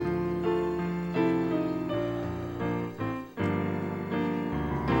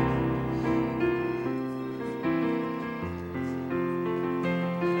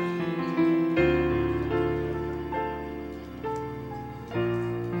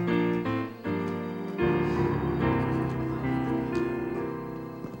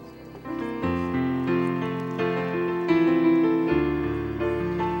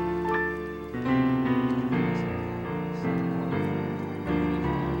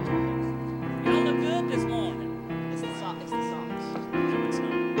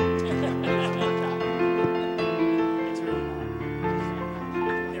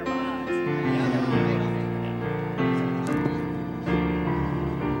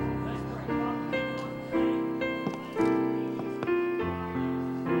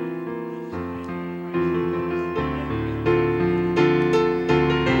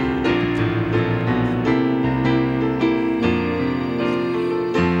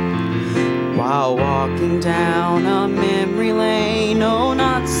While walking down a memory lane, oh,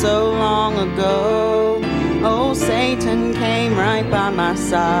 not so long ago, oh, Satan came right by my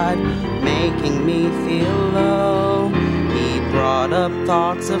side, making me feel low. He brought up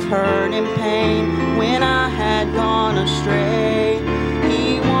thoughts of hurt and pain when I had gone astray.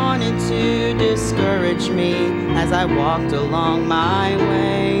 He wanted to discourage me as I walked along my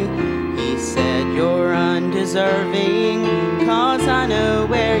way. He said, "You're undeserving, 'cause I know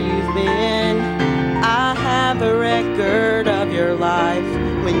where you've been. I have a record of your life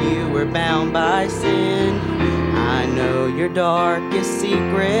when you were bound by sin. I know your darkest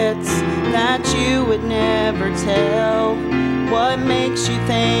secrets that you would never tell. What makes you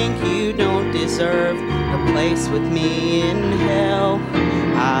think you don't deserve a place with me in hell?"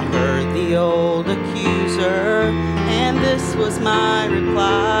 I heard the old accuser, and this was my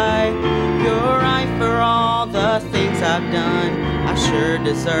reply: "You're right for all the things I've done. I sure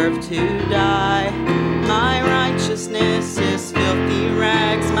deserve to die. My righteousness is filthy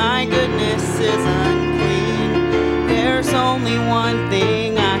rags, my goodness is unclean. There's only one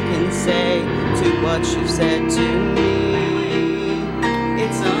thing I can say to what you said to me.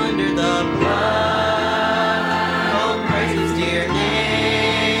 It's under the blood, oh, praise his dear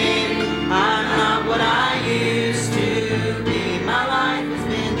name. I'm not what I used to be. My life has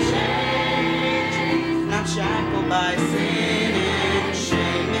been changed, not shackled by sin and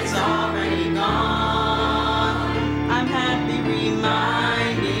shame. It's already gone. I'm happy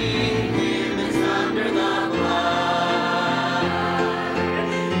reminding him it's under the blood."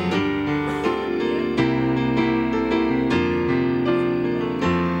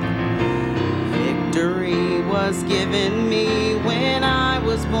 Victory was given me when I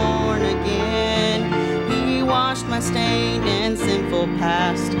was born again. He washed my stained and sinful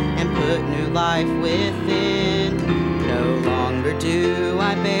past and put new life within. No longer do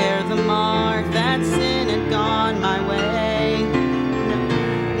I bear the mark that sin had gone my way.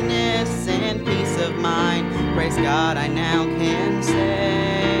 Happiness and peace of mind, praise God, I now can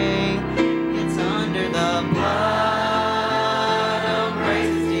say, it's under the blood, oh,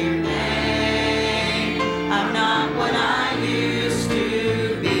 praise his dear name. I'm not what I used to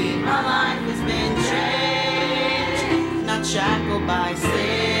be. My life has been changed, not shackled by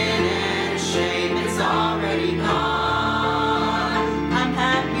sin and shame. It's already gone. I'm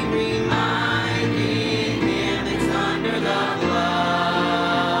happy reminding him it's under the blood.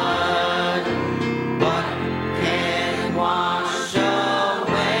 What can wash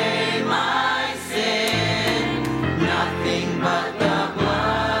away my sin? Nothing but the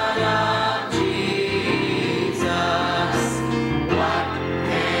blood of Jesus. What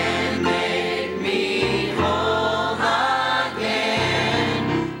can make me whole again?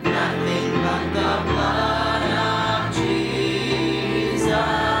 Nothing but the blood of Jesus.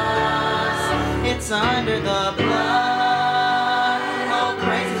 It's under the blood, oh,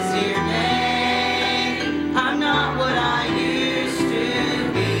 praise his dear name. I'm not what I used to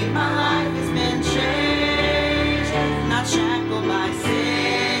be. My life has been changed, not shackled by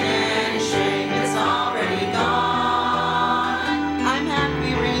sin and shame. It's already gone. I'm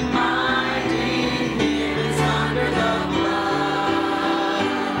happy reminding him it's under the blood,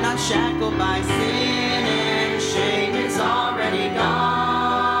 not shackled by sin and shame. It's already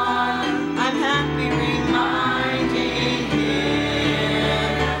gone. I'm happy reminding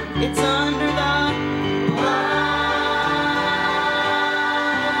him it's under the blood.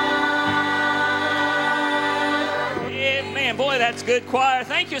 Amen. Boy, that's good choir.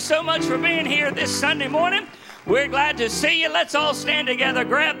 Thank you so much for being here this Sunday morning. We're glad to see you. Let's all stand together.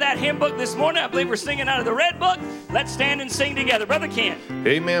 Grab that hymn book this morning. I believe we're singing out of the red book. Let's stand and sing together. Brother Ken.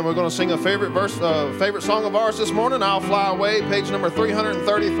 Amen. We're going to sing a favorite song of ours this morning, "I'll Fly Away," page number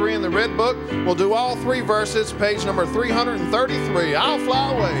 333 in the red book. We'll do all three verses, page number 333. "I'll Fly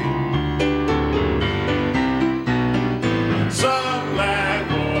Away." Some glad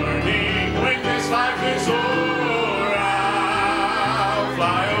morning when this life is o'er, I'll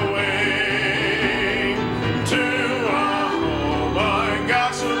fly away to a home on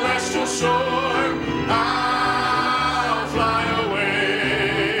God's celestial shore. I'll fly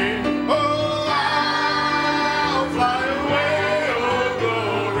away. Oh, I'll fly away. Oh,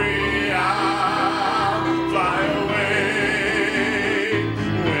 glory, I'll fly away.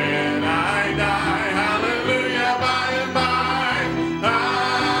 When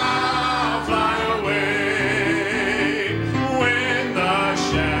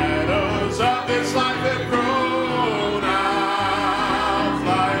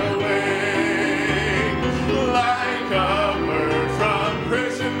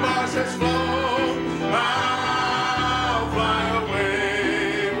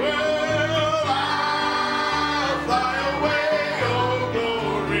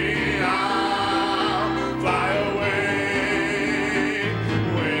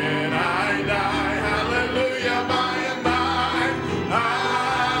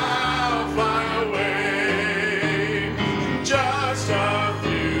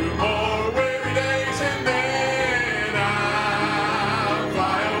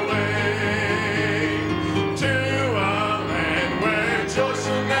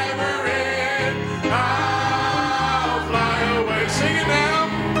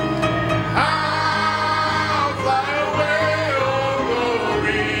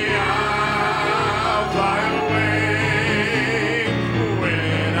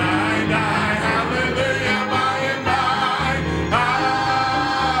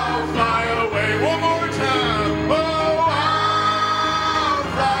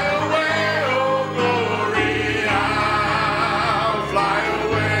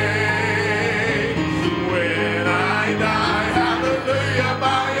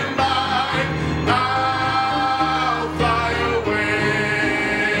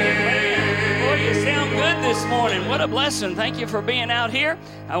bless and thank you for being out here.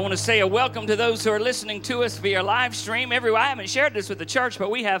 I want to say a welcome to those who are listening to us via live stream everywhere. I haven't shared this with the church, but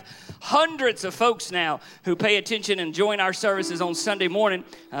we have hundreds of folks now who pay attention and join our services on Sunday morning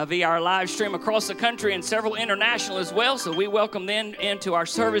via our live stream across the country and several international as well. So we welcome them into our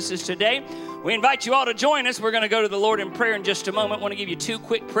services today. We invite you all to join us. We're going to go to the Lord in prayer in just a moment. I want to give you two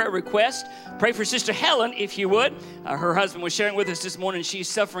quick prayer requests. Pray for Sister Helen, if you would. Her husband was sharing with us this morning. She's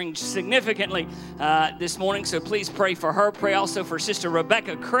suffering significantly this morning, so please pray for her. Pray also for Sister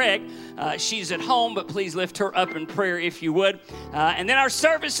Rebecca Craig. She's at home, but please lift her up in prayer, if you would. And then our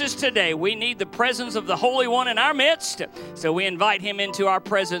services today. We need the presence of the Holy One in our midst, so we invite him into our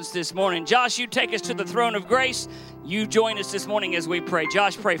presence this morning. Josh, you take us to the throne of grace. You join us this morning as we pray.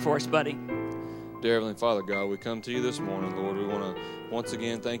 Josh, pray for us, buddy. Dear Heavenly Father, God, we come to you this morning, Lord. We want to once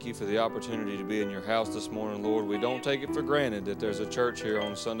again thank you for the opportunity to be in your house this morning, Lord. We don't take it for granted that there's a church here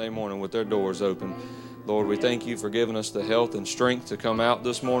on Sunday morning with their doors open. Lord, we thank you for giving us the health and strength to come out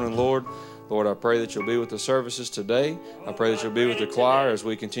this morning, Lord. Lord, I pray that you'll be with the services today. I pray that you'll be with the choir as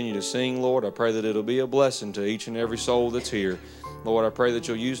we continue to sing, Lord. I pray that it'll be a blessing to each and every soul that's here. Lord, I pray that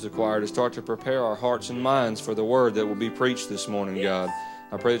you'll use the choir to start to prepare our hearts and minds for the word that will be preached this morning, God.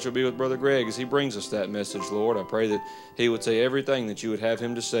 I pray that you'll be with Brother Greg as he brings us that message, Lord. I pray that he would say everything that you would have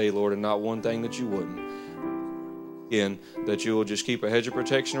him to say, Lord, and not one thing that you wouldn't. Again, that you will just keep a hedge of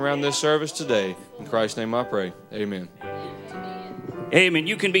protection around this service today. In Christ's name I pray. Amen. Amen.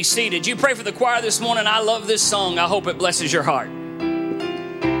 You can be seated. You pray for the choir this morning. I love this song. I hope it blesses your heart.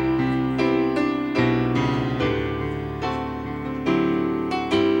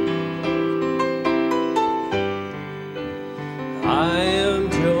 I am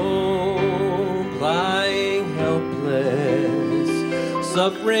Job, lying helpless,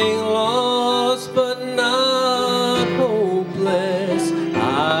 suffering lost but not hopeless.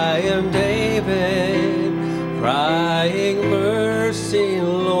 I am David, crying mercy,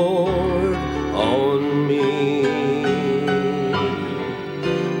 Lord, on me.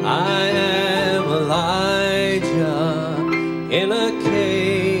 I am Elijah in a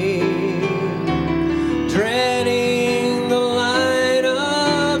cave, dreading the light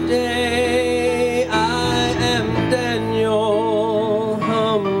of day. I am Daniel,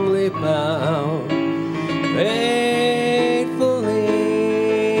 humbly bound, faithfully.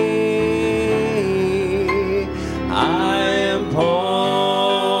 I am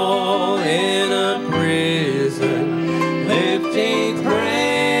Paul in a prison, lifting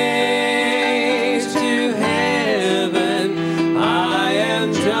praise to heaven. I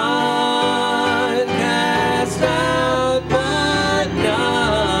am John, cast out but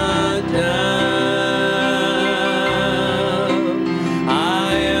not down.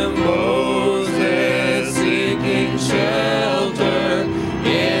 I am Moses seeking shelter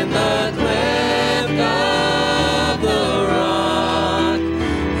in the cleft of the rock.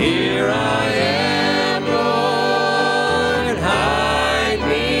 Here I am, Lord, hide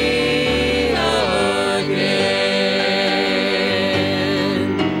me again.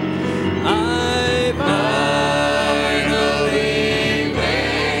 I finally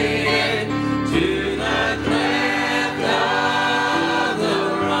made it to the cleft of the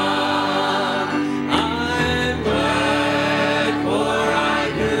rock. I'm glad, for I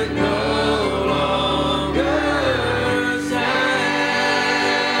could no longer stand.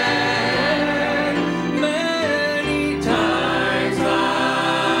 Many times I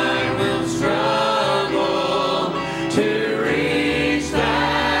will struggle to reach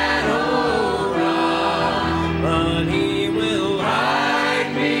that old rock, but he will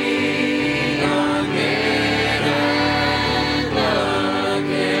hide me again and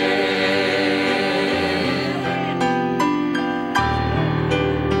again.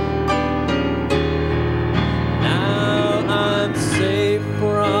 Now I'm safe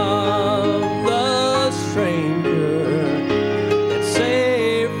from the stranger, and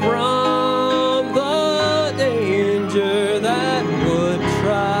safe from the danger that would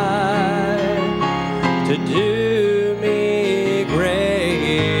try to do me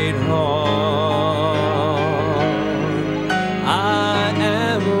great harm. I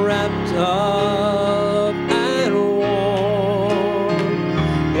am wrapped up and warm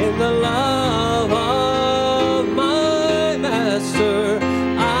in the love of my Master.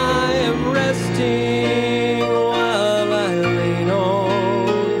 I am resting while I lean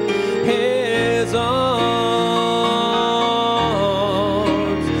on his arms.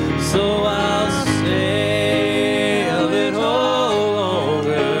 So I'll stay a little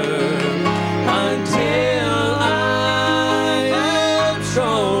longer until I am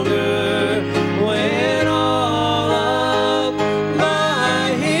stronger, when all of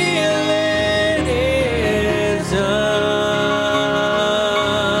my healing is done.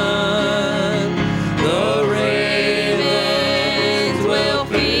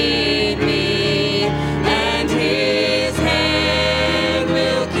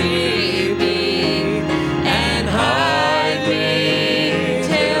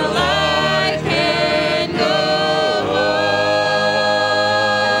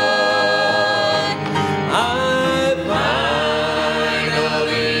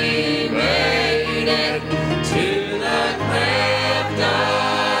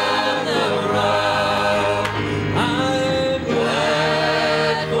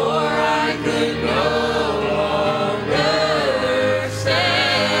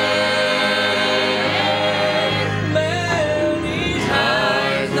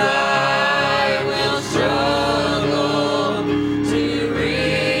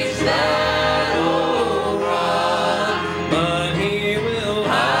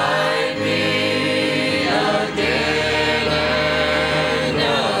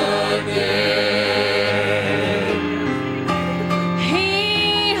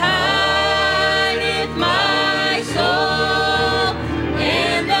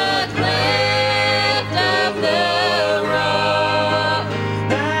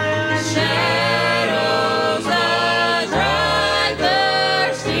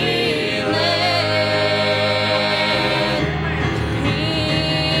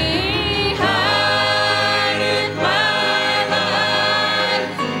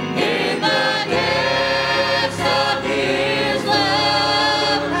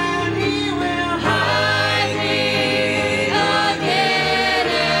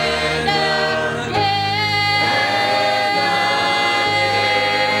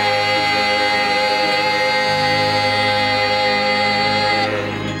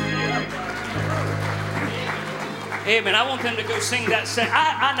 Amen. I want them to go sing that.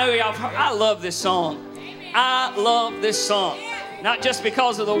 I know y'all. I love this song. I love this song. Not just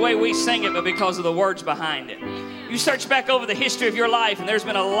because of the way we sing it, but because of the words behind it. You search back over the history of your life, and there's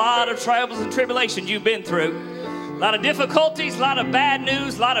been a lot of troubles and tribulations you've been through. A lot of difficulties, a lot of bad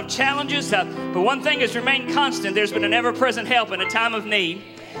news, a lot of challenges. But one thing has remained constant. There's been an ever-present help in a time of need.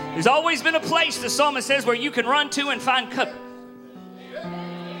 There's always been a place, the psalmist says, where you can run to and find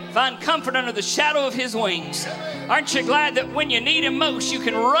comfort under the shadow of his wings. Aren't you glad that when you need him most, you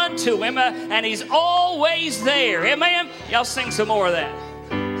can run to him and he's always there? Amen? Y'all sing some more of that.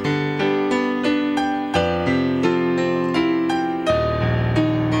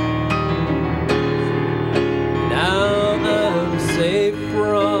 Now I'm safe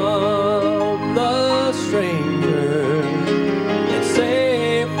from the stranger and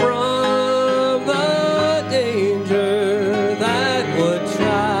safe from the danger that would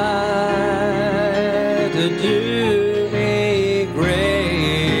try to do me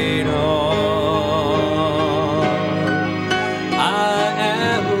great harm. I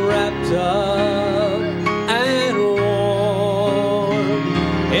am wrapped up and warm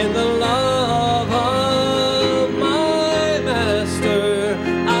in the love of my Master.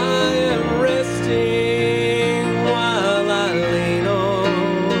 I am resting while I lean on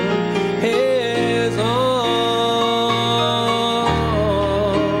his arms.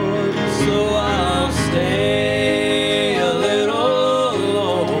 So I'll stay a little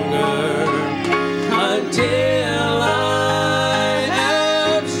longer until I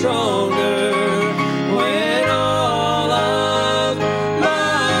am stronger, when all of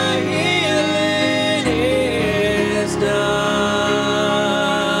my healing is done.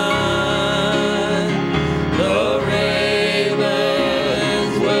 The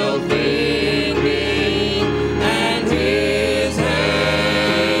ravens will feed me, and his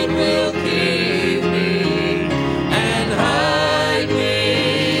hand will keep me and hide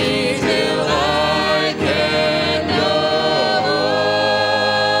me till I can go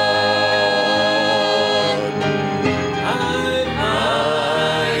I'm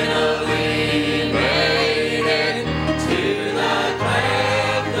finally made it to the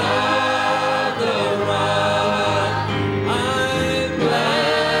cleft of the rock. I'm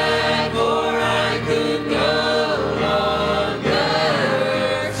glad, for I could no longer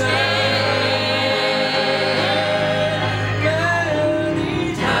stand.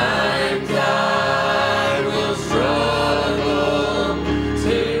 Many times I will struggle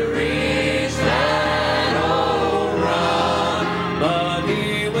to reach that old rock, but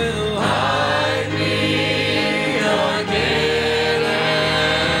he will hide me again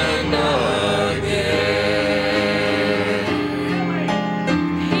and again.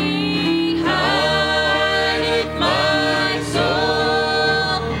 He hideth my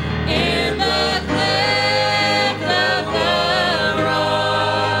soul in the cleft of the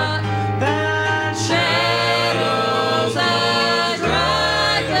rock, that shadows a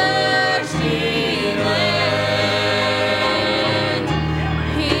dry, thirsty land.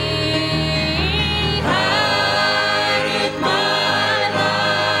 He hideth my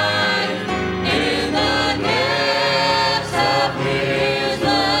life in the depths of his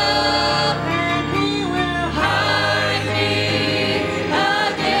love, and he will hide me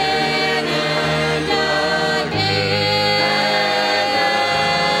again and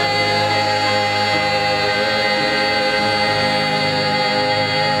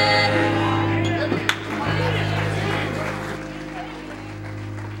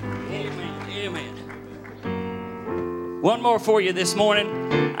Amen. One more for you this morning.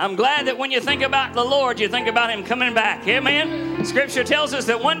 I'm glad that when you think about the Lord, you think about him coming back. Amen. Scripture tells us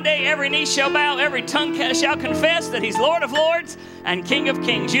that one day every knee shall bow, every tongue shall confess that he's Lord of lords and King of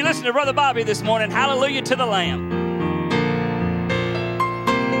kings. You listen to Brother Bobby this morning. Hallelujah to the Lamb.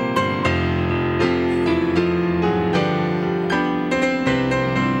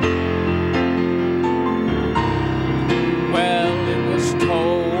 Well, it was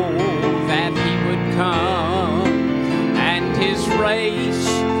told that he would come, and his race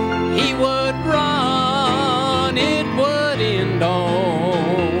he would run. It would end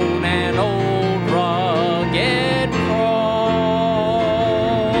on an old rugged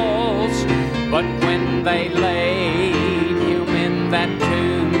cross. But when they laid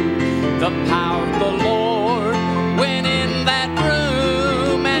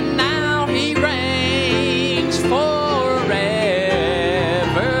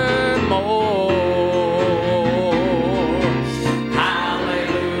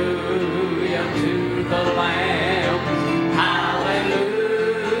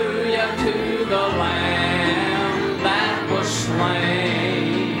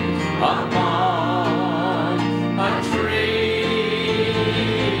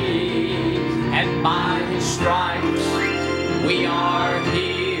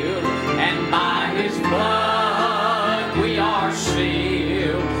healed, and by his blood we are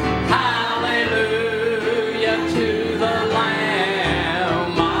sealed. Hallelujah to the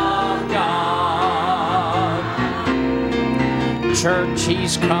Lamb of God. Church,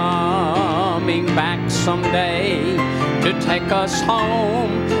 he's coming back someday to take us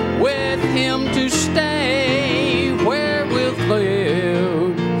home, with him to stay, where we'll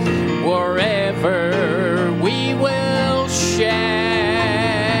live, wherever we will share.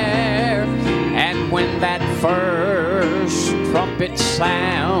 And when that first trumpet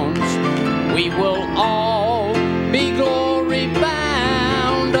sounds, we will all be glory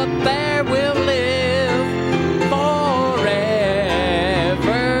bound. Up there we'll live forevermore.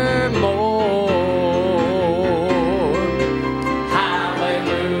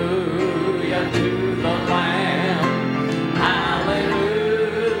 Hallelujah to the Lamb.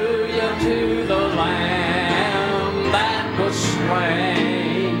 Hallelujah to the Lamb that was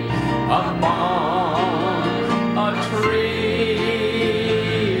slain upon a tree.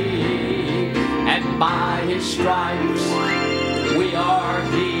 And by his stripes we are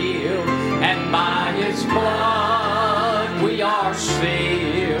healed, and by his blood we are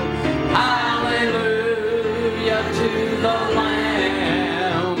sealed. Hallelujah to the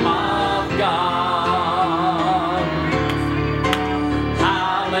Lamb of God.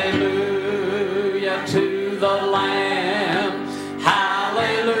 Hallelujah to the Lamb.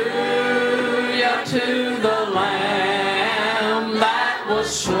 Hallelujah to the Lamb that was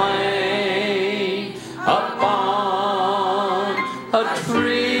slain upon a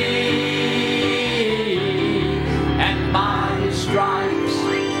tree. And by his stripes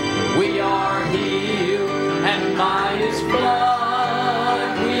we are healed, and by his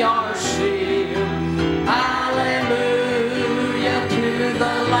blood we are sealed. Hallelujah to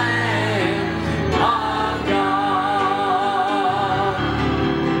the Lamb of God.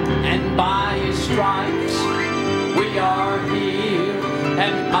 And by his stripes we are healed,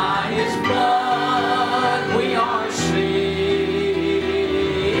 and by his blood we are sealed.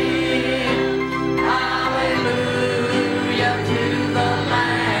 Hallelujah to the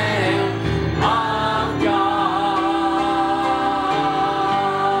Lamb of God.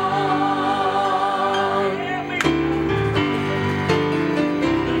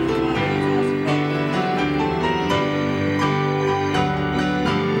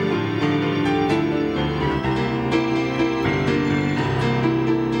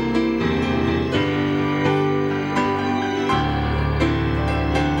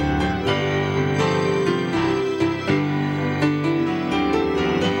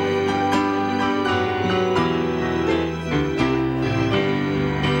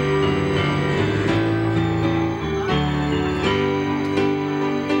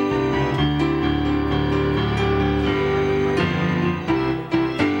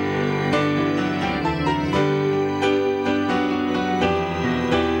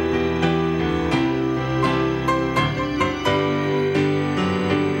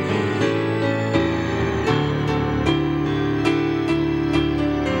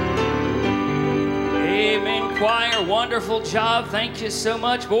 Amen, choir. Wonderful job. Thank you so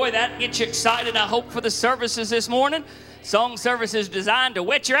much. Boy, that gets you excited, I hope, for the services this morning. Song service is designed to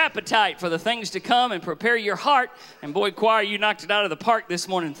whet your appetite for the things to come and prepare your heart. And boy, choir, you knocked it out of the park this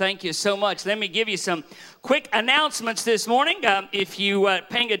morning. Thank you so much. Let me give you some quick announcements this morning. If you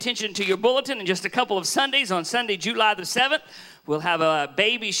paying attention to your bulletin, in just a couple of Sundays, on Sunday, July the 7th, we'll have a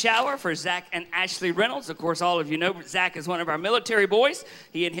baby shower for Zach and Ashley Reynolds. Of course, all of you know Zach is one of our military boys.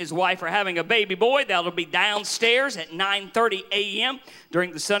 He and his wife are having a baby boy. That'll be downstairs at 9:30 a.m.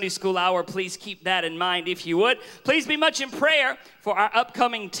 during the Sunday school hour. Please keep that in mind if you would. Please be much in prayer for our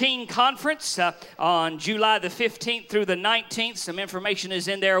upcoming teen conference on July the 15th through the 19th. Some information is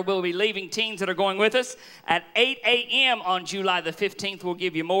in there. We'll be leaving teens that are going with us at 8 a.m. on July the 15th. We'll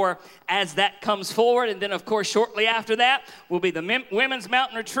give you more as that comes forward. And then, of course, shortly after that will be the Women's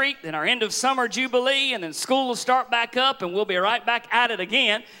Mountain Retreat, then our end of summer Jubilee, and then school will start back up, and we'll be right back at it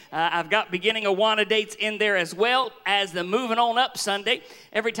again. I've got beginning Awana dates in there as well as the Moving On Up Sunday.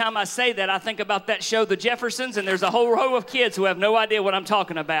 Every time I say that, I think about that show, The Jeffersons, and there's a whole row of kids who have no idea what I'm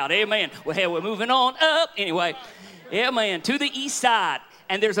talking about. Amen. Well, hey, we're moving on up. Anyway, amen. To the east side.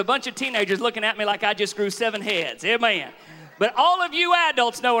 And there's a bunch of teenagers looking at me like I just grew 7 heads. Amen. But all of you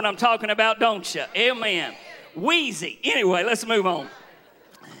adults know what I'm talking about, don't you? Amen. Wheezy. Anyway, let's move on.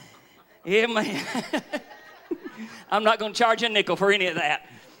 Amen. I'm not going to charge a nickel for any of that.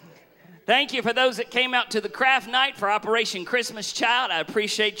 Thank you for those that came out to the craft night for Operation Christmas Child. I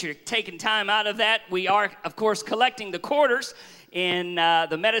appreciate you taking time out of that. We are, of course, collecting the quarters in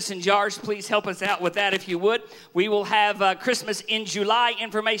the medicine jars. Please help us out with that if you would. We will have Christmas in July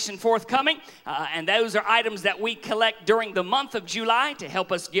information forthcoming, and those are items that we collect during the month of July to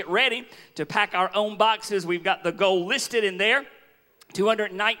help us get ready to pack our own boxes. We've got the goal listed in there.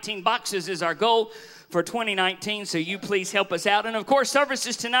 219 boxes is our goal for 2019, so you please help us out. And of course,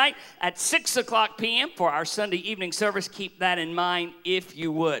 services tonight at 6 o'clock p.m. for our Sunday evening service. Keep that in mind if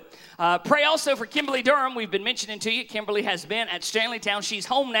you would. Pray also for Kimberly Durham. We've been mentioning to you, Kimberly has been at Stanleytown. She's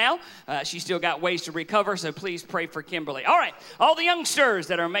home now. She's still got ways to recover, so please pray for Kimberly. All right, all the youngsters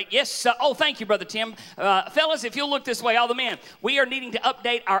that are thank you, Brother Tim. Fellas, if you'll look this way, all the men, we are needing to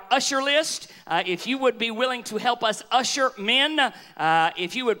update our usher list. If you would be willing to help us usher men,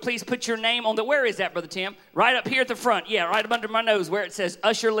 if you would please put your name on where is that, Brother Tim? Right up here at the front. Yeah, right up under my nose where it says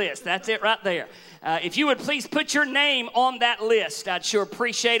usher list. That's it right there. If you would please put your name on that list, I'd sure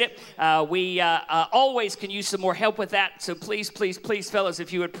appreciate it. We always can use some more help with that. So please, fellas,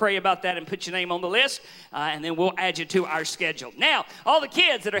 if you would pray about that and put your name on the list, and then we'll add you to our schedule. Now, all the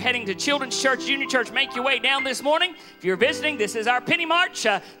kids that are heading to Children's Church, Junior Church, make your way down this morning. If you're visiting, this is our penny march.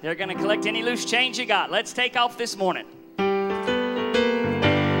 They're going to collect any loose change you got. Let's take off this morning.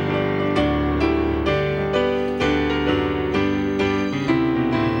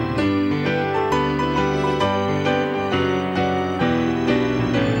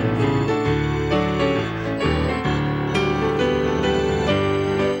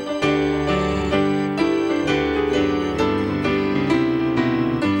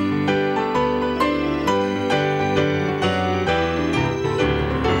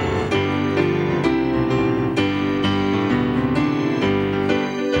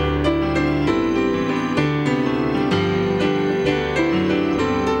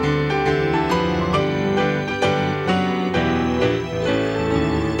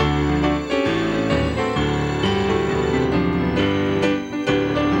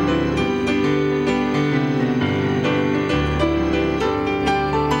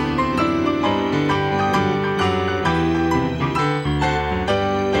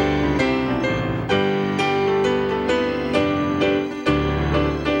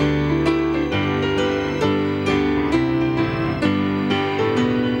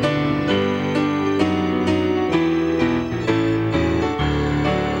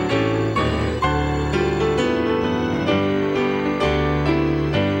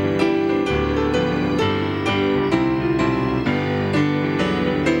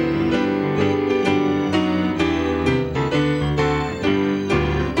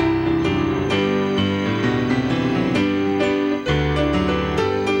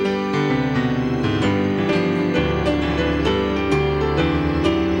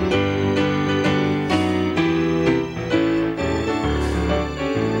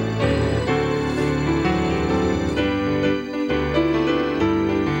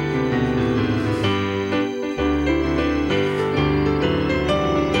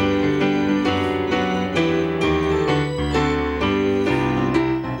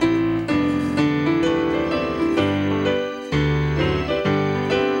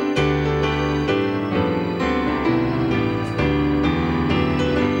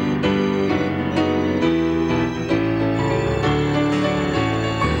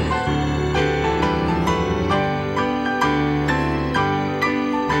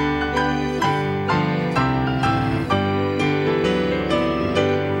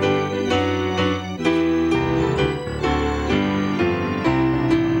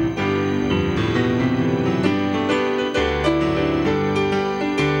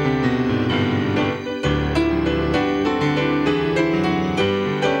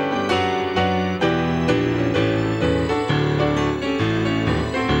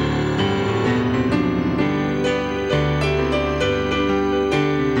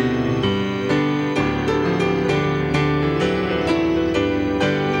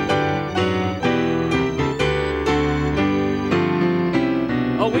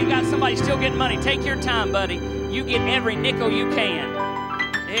 Still getting money. Take your time, buddy. You get every nickel you can.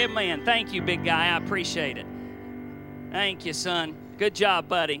 Amen. Thank you, big guy. I appreciate it. Thank you, son. Good job,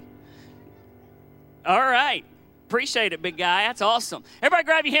 buddy. All right. Appreciate it, big guy. That's awesome. Everybody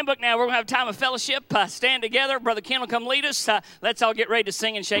grab your hymn book now. We're going to have a time of fellowship. Stand together. Brother Ken will come lead us. Let's all get ready to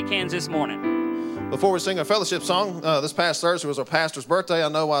sing and shake hands this morning. Before we sing a fellowship song, this past Thursday was our pastor's birthday. I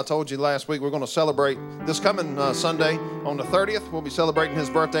know I told you last week we're going to celebrate this coming Sunday on the 30th. We'll be celebrating his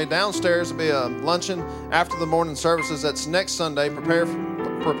birthday. Downstairs will be a luncheon after the morning services. That's next Sunday.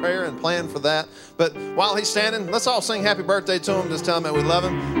 Prepare and plan for that. But while he's standing, let's all sing happy birthday to him. Just tell him that we love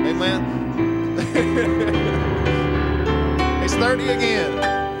him. Amen. He's 30 again.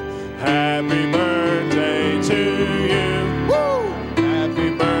 Happy birthday to you. Woo!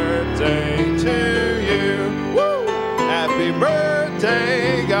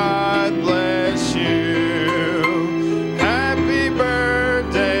 birthday. God bless you. Happy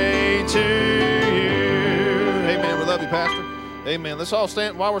birthday to you. Amen. We love you, Pastor. Amen. Let's all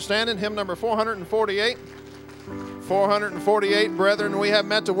stand while we're standing. Hymn number 448. 448, brethren, we have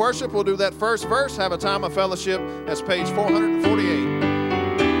met to worship. We'll do that first verse, have a time of fellowship. That's page 448.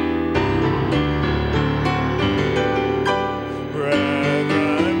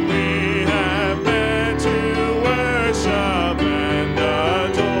 Brethren, we have met to worship and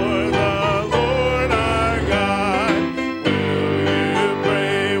adore the Lord our God. Will you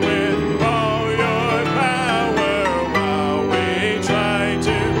pray with all your power while we try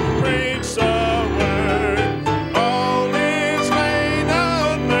to preach the word? All is vain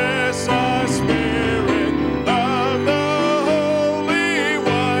unless the Spirit of the Holy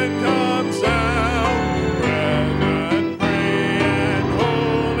One comes down. Brethren, pray and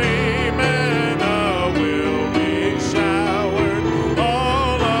holy manna will be showered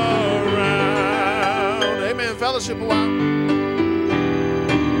all around. Amen. Fellowship a while.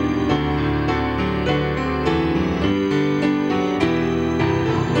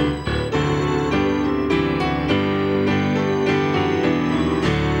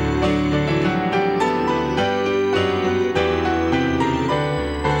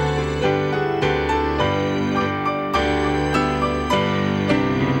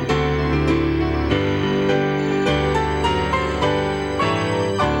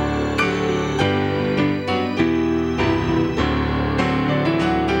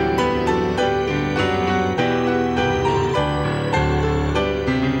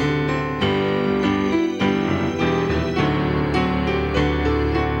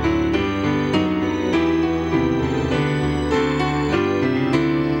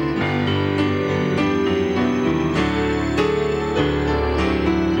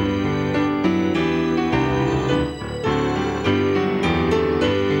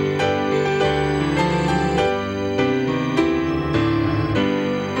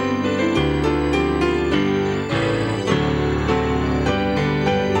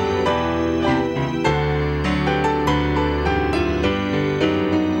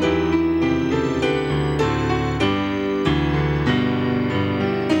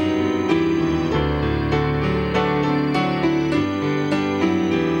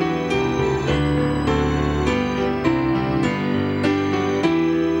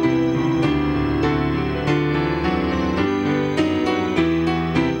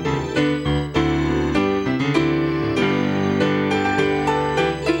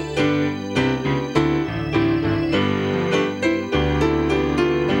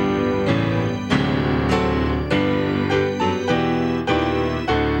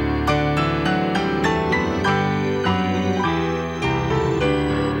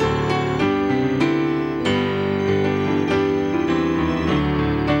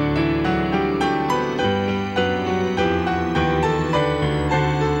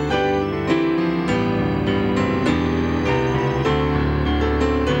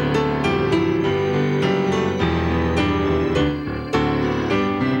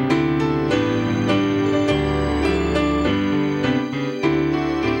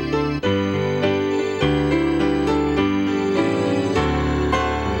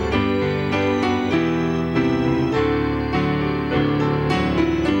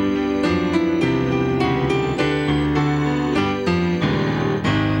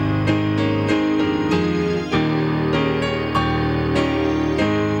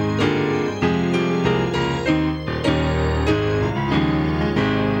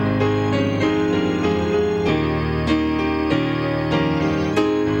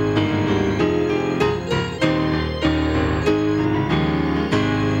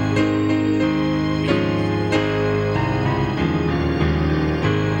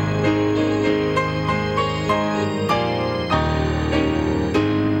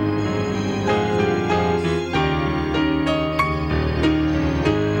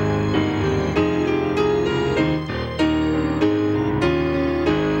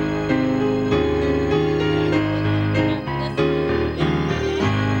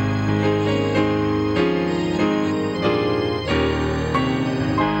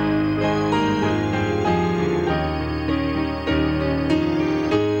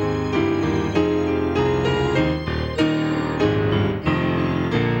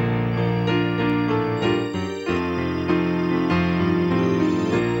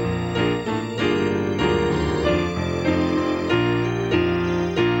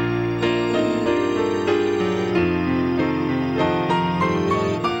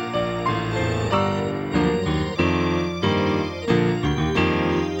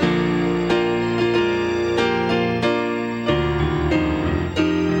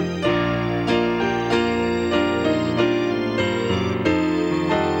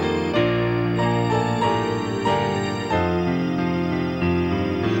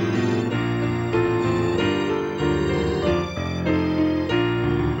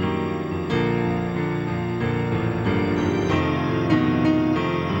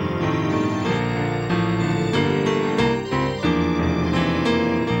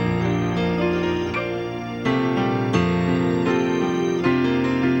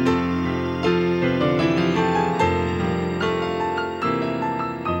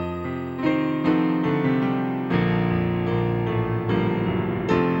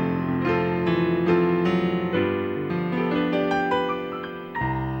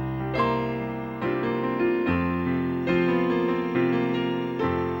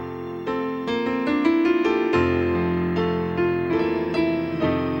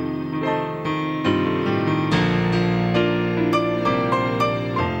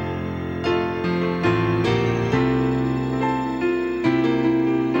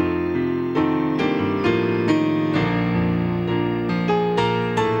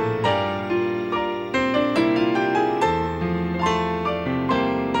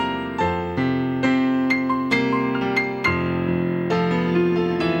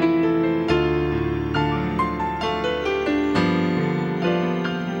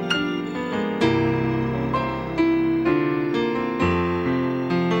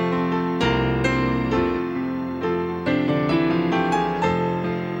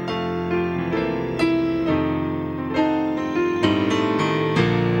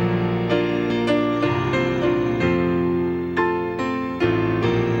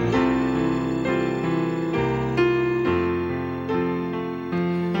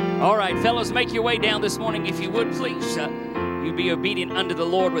 right, fellows, make your way down this morning if you would, please. You be obedient unto the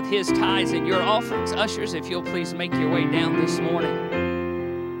Lord with His tithes and your offerings. Ushers, if you'll please make your way down this morning.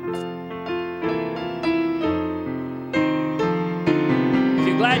 If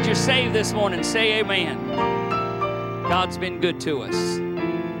you're glad you're saved this morning, say amen. God's been good to us.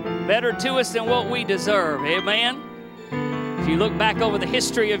 Better to us than what we deserve. Amen. If you look back over the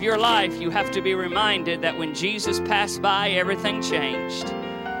history of your life, you have to be reminded that when Jesus passed by, everything changed.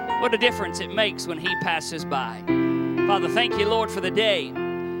 What a difference it makes when He passes by. Father, thank you, Lord, for the day,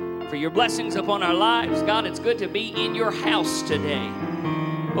 for your blessings upon our lives. God, it's good to be in your house today.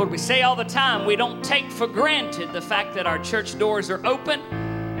 Lord, we say all the time, we don't take for granted the fact that our church doors are open.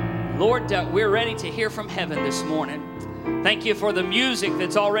 Lord, we're ready to hear from heaven this morning. Thank you for the music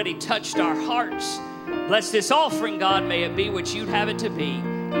that's already touched our hearts. Bless this offering, God. May it be what you'd have it to be.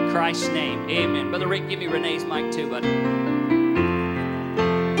 In Christ's name, amen. Brother Rick, give me Renee's mic too, buddy.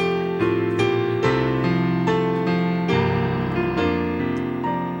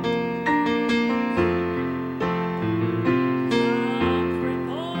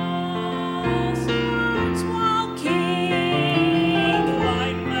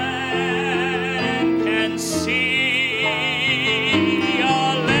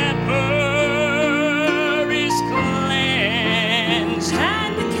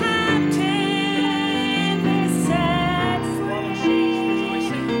 And the captive is set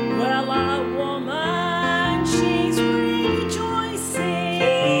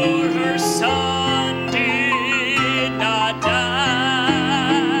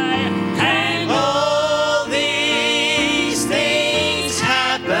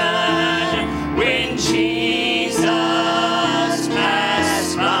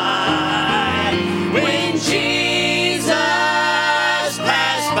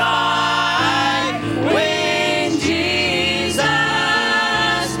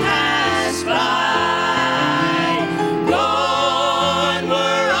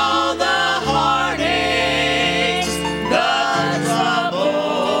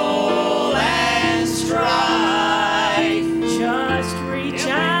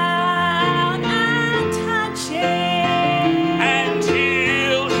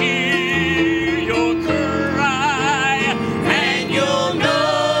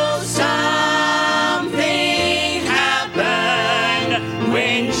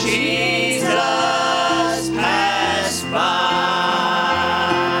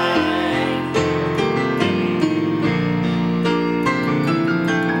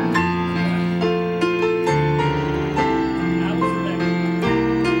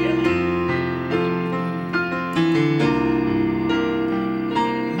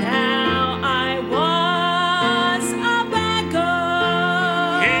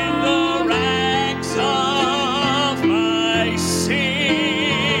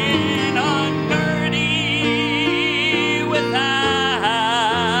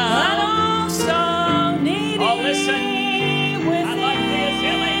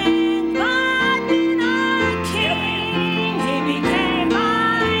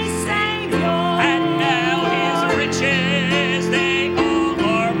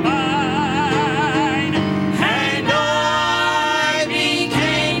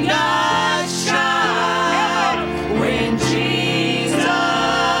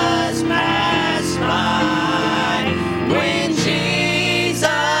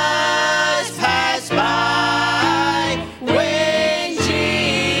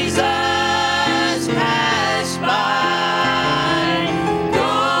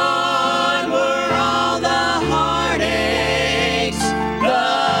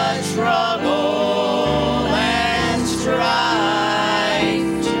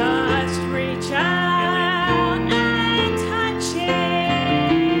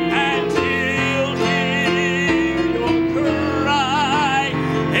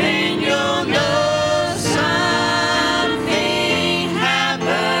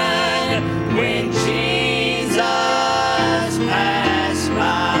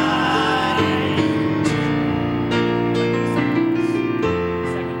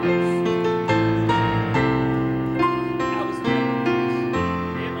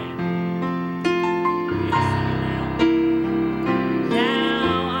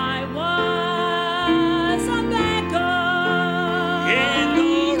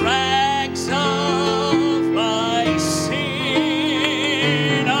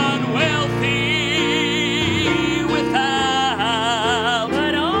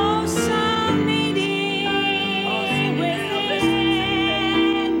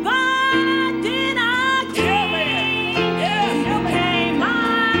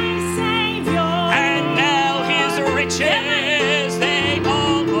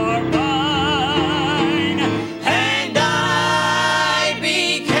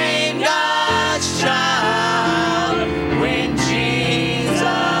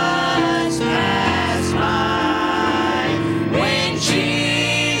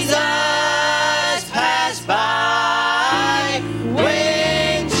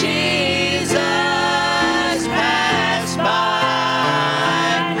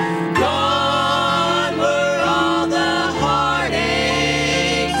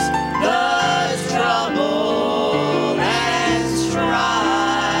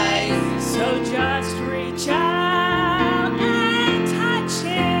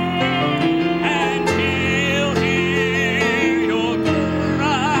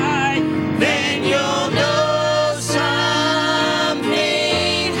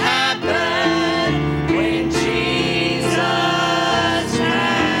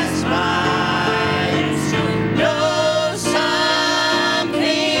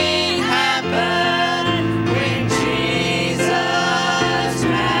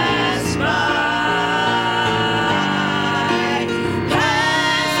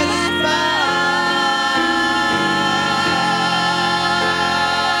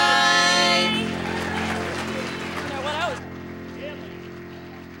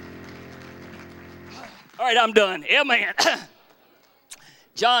right, I'm done. Amen.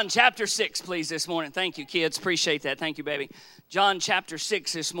 John chapter 6, please, this morning. Thank you, kids. Appreciate that. Thank you, baby. John chapter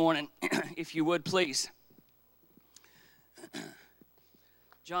 6 this morning, if you would, please.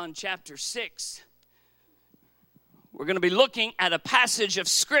 John chapter 6. We're going to be looking at a passage of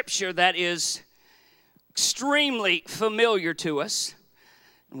Scripture that is extremely familiar to us,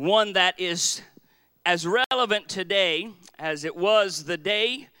 one that is as relevant today as it was the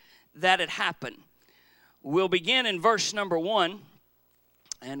day that it happened. We'll begin in verse number 1,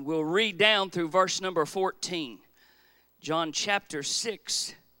 and we'll read down through verse number 14. John chapter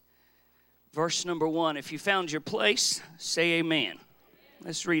 6, verse number 1. If you found your place, say amen.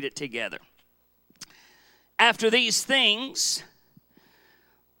 Let's read it together. After these things,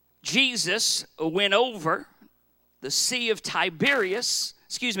 Jesus went over the Sea of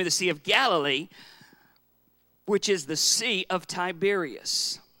the Sea of Galilee, which is the Sea of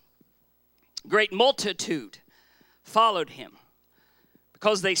Tiberias. Great multitude followed him,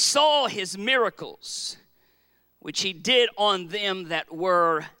 because they saw his miracles, which he did on them that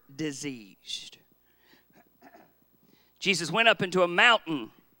were diseased. Jesus went up into a mountain.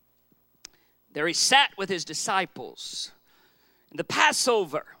 There he sat with his disciples. And the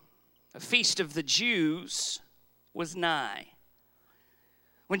Passover, a feast of the Jews, was nigh.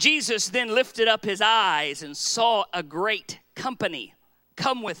 When Jesus then lifted up his eyes and saw a great company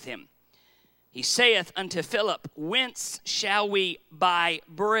come with him, he saith unto Philip, Whence shall we buy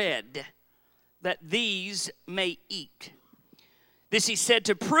bread, that these may eat? This he said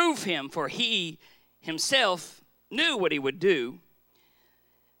to prove him, for he himself knew what he would do.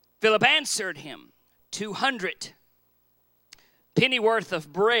 Philip answered him, 200 pennyworth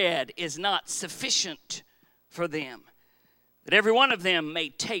of bread is not sufficient for them, that every one of them may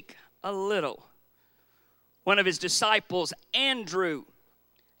take a little. One of his disciples, Andrew,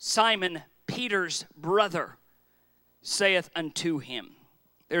 Simon Peter's brother, saith unto him,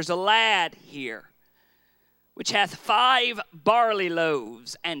 There's a lad here, which hath 5 barley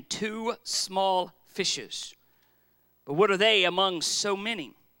loaves and 2 small fishes. But what are they among so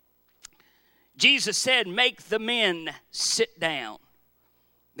many? Jesus said, Make the men sit down.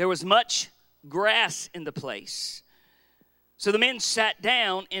 There was much grass in the place. So the men sat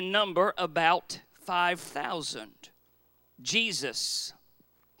down, in number about 5,000. Jesus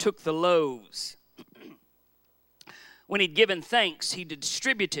took the loaves. When he'd given thanks, he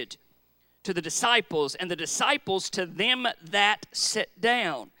distributed to the disciples, and the disciples to them that sat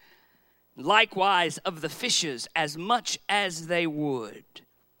down. Likewise of the fishes, as much as they would.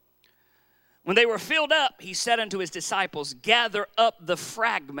 When they were filled up, he said unto his disciples, Gather up the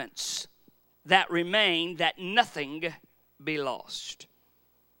fragments that remain, that nothing be lost.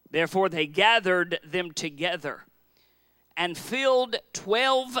 Therefore they gathered them together, and filled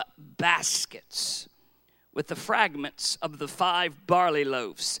 12 baskets with the fragments of the 5 barley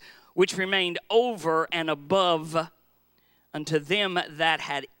loaves, which remained over and above unto them that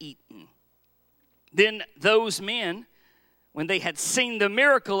had eaten. Then those men, when they had seen the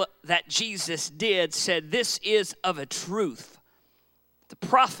miracle that Jesus did, said, This is of a truth. The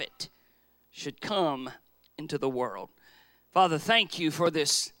prophet should come into the world. Father, thank you for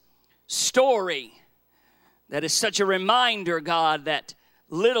this story that is such a reminder, God, that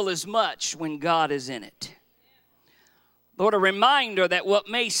little is much when God is in it. Lord, a reminder that what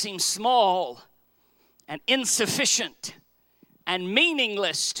may seem small and insufficient and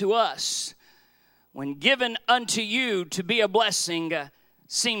meaningless to us, when given unto you to be a blessing,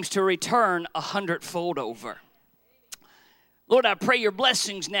 seems to return 100-fold over. Lord, I pray your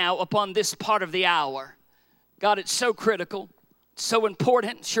blessings now upon this part of the hour. God, it's so critical, so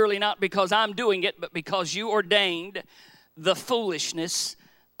important, surely not because I'm doing it, but because you ordained the foolishness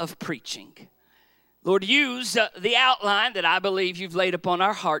of preaching. Lord, use the outline that I believe you've laid upon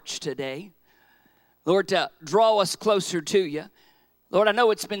our hearts today, Lord, to draw us closer to you. Lord, I know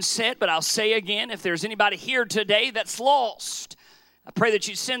it's been said, but I'll say again, if there's anybody here today that's lost, I pray that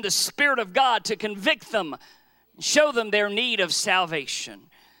you send the Spirit of God to convict them and show them their need of salvation.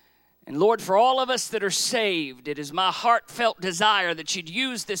 And Lord, for all of us that are saved, it is my heartfelt desire that you'd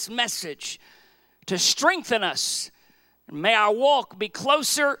use this message to strengthen us. And may our walk be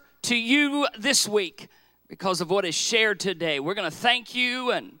closer to you this week because of what is shared today. We're going to thank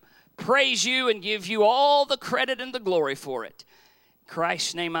you and praise you and give you all the credit and the glory for it. In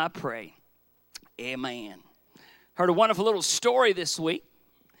Christ's name I pray. Amen. Heard a wonderful little story this week.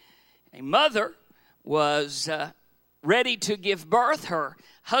 A mother was ready to give birth. Her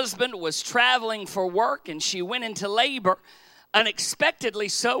husband was traveling for work, and she went into labor, unexpectedly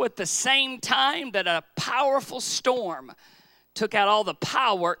so, at the same time that a powerful storm took out all the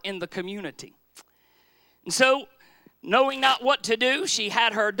power in the community. And so, knowing not what to do, she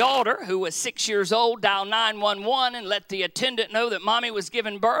had her daughter, who was 6 years old, dial 911 and let the attendant know that Mommy was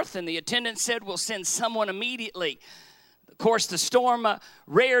giving birth. And the attendant said, we'll send someone immediately. Of course, the storm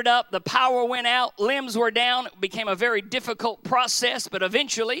reared up, the power went out, limbs were down. It became a very difficult process, but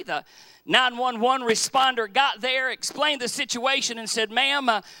eventually the 911 responder got there, explained the situation, and said, ma'am,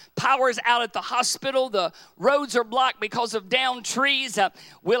 power's out at the hospital. The roads are blocked because of downed trees.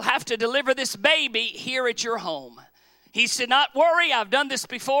 We'll have to deliver this baby here at your home. He said, not worry, I've done this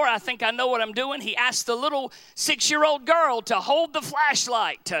before. I think I know what I'm doing. He asked the little 6-year-old girl to hold the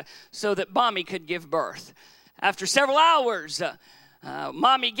flashlight so that Mommy could give birth. After several hours,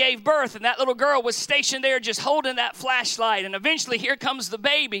 Mommy gave birth, and that little girl was stationed there just holding that flashlight. And eventually, here comes the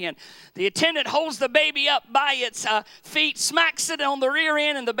baby, and the attendant holds the baby up by its feet, smacks it on the rear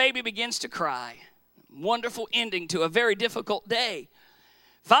end, and the baby begins to cry. Wonderful ending to a very difficult day.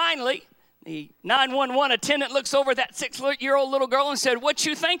 Finally, the 911 attendant looks over at that 6-year-old little girl and said, what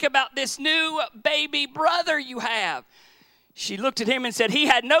you think about this new baby brother you have? She looked at him and said, he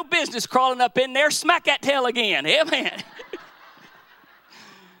had no business crawling up in there. Smack that tail again. Amen.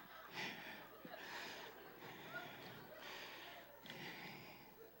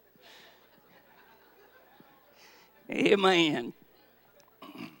 Amen.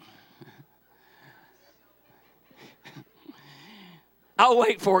 I'll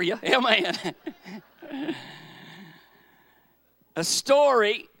wait for you. Amen. A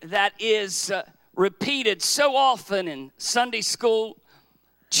story that is repeated so often in Sunday school,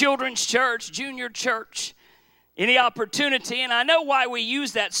 children's church, junior church, any opportunity. And I know why we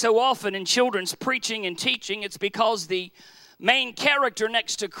use that so often in children's preaching and teaching. It's because the main character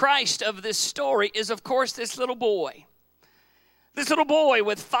next to Christ of this story is, of course, this little boy. This little boy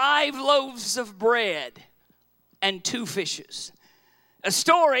with 5 loaves of bread and 2 fishes. A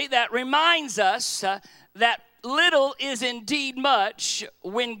story that reminds us that little is indeed much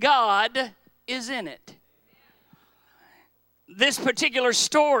when God is in it. This particular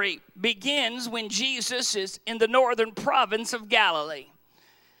story begins when Jesus is in the northern province of Galilee,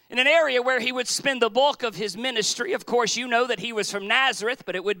 in an area where he would spend the bulk of his ministry. Of course, you know that he was from Nazareth,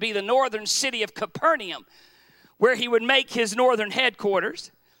 but it would be the northern city of Capernaum where he would make his northern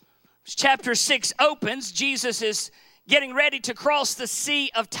headquarters. Chapter 6 opens. Jesus is getting ready to cross the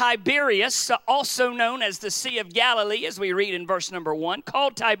Sea of Tiberias, also known as the Sea of Galilee, as we read in verse number 1,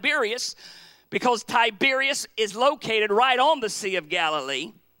 called Tiberias because Tiberias is located right on the Sea of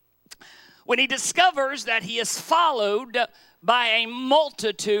Galilee, when he discovers that he is followed by a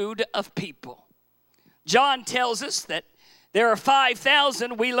multitude of people. John tells us that there are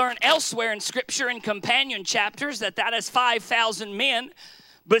 5,000. We learn elsewhere in Scripture in companion chapters that is 5,000 men.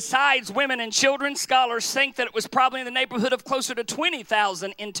 Besides women and children, scholars think that it was probably in the neighborhood of closer to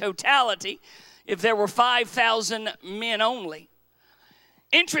 20,000 in totality if there were 5,000 men only.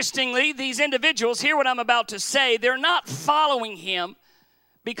 Interestingly, these individuals, hear what I'm about to say, they're not following him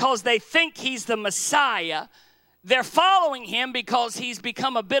because they think he's the Messiah. They're following him because he's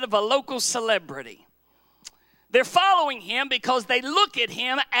become a bit of a local celebrity. They're following him because they look at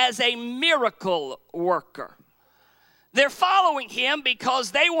him as a miracle worker. They're following him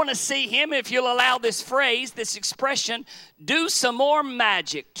because they want to see him, if you'll allow this phrase, this expression, do some more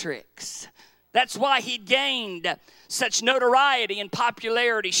magic tricks. That's why he gained such notoriety and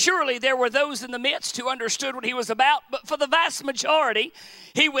popularity. Surely there were those in the midst who understood what he was about, but for the vast majority,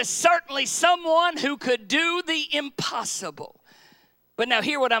 he was certainly someone who could do the impossible. But now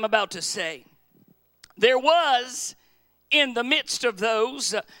hear what I'm about to say. There was in the midst of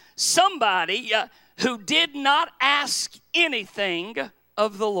those somebody who did not ask anything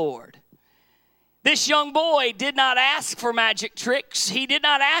of the Lord. This young boy did not ask for magic tricks. He did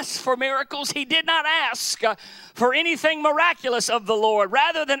not ask for miracles. He did not ask for anything miraculous of the Lord.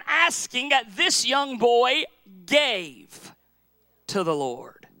 Rather than asking, this young boy gave to the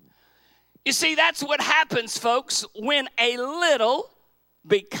Lord. You see, that's what happens, folks, when a little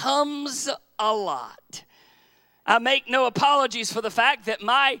becomes a lot. I make no apologies for the fact that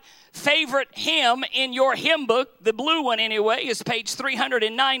my favorite hymn in your hymn book, the blue one anyway, is page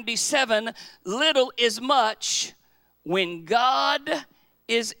 397, Little is Much When God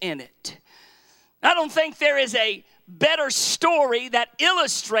is in It. I don't think there is a better story that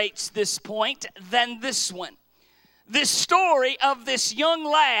illustrates this point than this one. This story of this young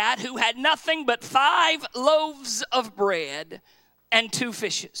lad who had nothing but 5 loaves of bread and 2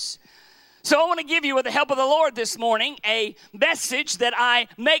 fishes. So I want to give you, with the help of the Lord this morning, a message that I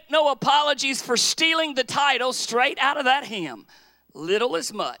make no apologies for stealing the title straight out of that hymn. Little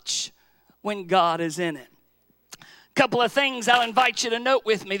is much when God is in it. Couple of things I'll invite you to note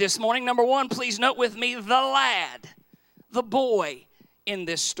with me this morning. Number one, please note with me the lad, the boy in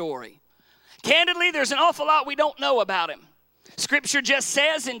this story. Candidly, there's an awful lot we don't know about him. Scripture just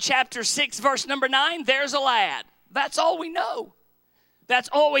says in chapter 6, verse number 9, there's a lad. That's all we know. That's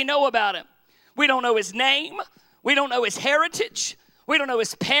all we know about him. We don't know his name. We don't know his heritage. We don't know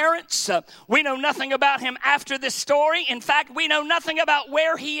his parents. We know nothing about him after this story. In fact, we know nothing about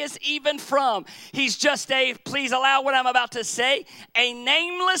where he is even from. He's just please allow what I'm about to say, a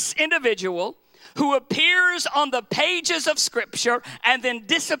nameless individual who appears on the pages of Scripture and then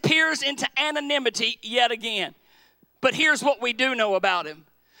disappears into anonymity yet again. But here's what we do know about him.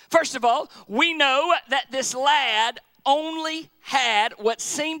 First of all, we know that this lad only had what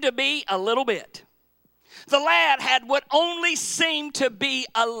seemed to be a little bit. The lad had what only seemed to be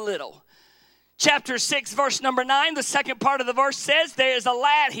a little. Chapter 6, verse number 9, the second part of the verse says, there is a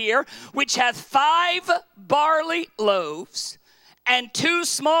lad here which hath 5 barley loaves and 2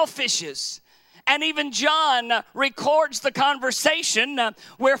 small fishes. And even John records the conversation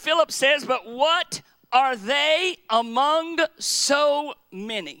where Philip says, but what are they among so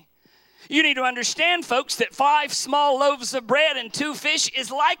many? You need to understand, folks, that 5 small loaves of bread and 2 fish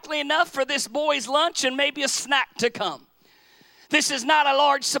is likely enough for this boy's lunch and maybe a snack to come. This is not a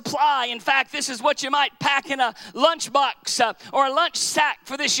large supply. In fact, this is what you might pack in a lunchbox or a lunch sack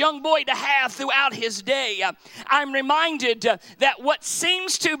for this young boy to have throughout his day. I'm reminded that what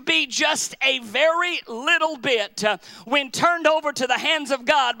seems to be just a very little bit, when turned over to the hands of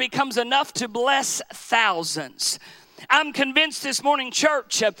God, becomes enough to bless thousands. I'm convinced this morning,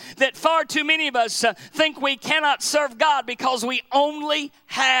 church, that far too many of us think we cannot serve God because we only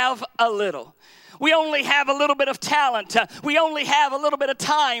have a little. We only have a little bit of talent. We only have a little bit of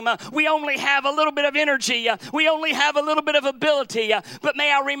time. We only have a little bit of energy. We only have a little bit of ability. But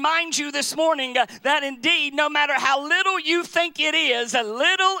may I remind you this morning that indeed, no matter how little you think it is, a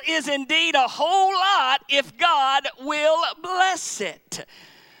little is indeed a whole lot if God will bless it.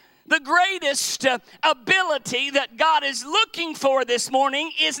 The greatest ability that God is looking for this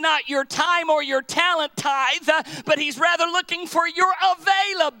morning is not your time or your talent tithe, but He's rather looking for your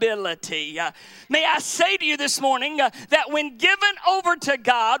availability. May I say to you this morning that when given over to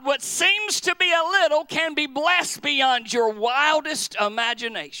God, what seems to be a little can be blessed beyond your wildest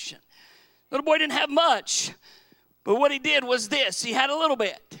imagination. Little boy didn't have much, but what he did was this. He had a little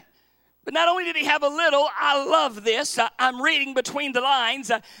bit. But not only did he have a little, I love this. I'm reading between the lines.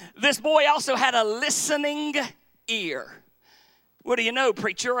 This boy also had a listening ear. What do you know,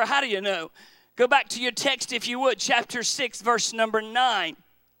 preacher, or how do you know? Go back to your text, if you would, chapter 6, verse number 9.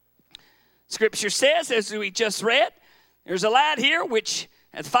 Scripture says, as we just read, there's a lad here which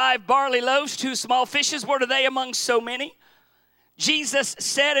had 5 barley loaves, 2 small fishes. What are they among so many? Jesus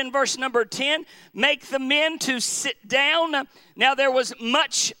said in verse number 10, make the men to sit down. Now there was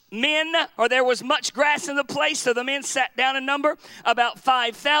much grass in the place, so the men sat down in number, about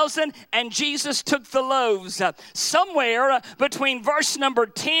 5,000, and Jesus took the loaves. Somewhere between verse number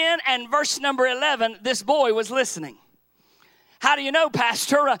 10 and verse number 11, this boy was listening. How do you know,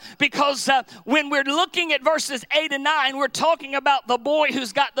 Pastor? Because when we're looking at verses 8 and 9, we're talking about the boy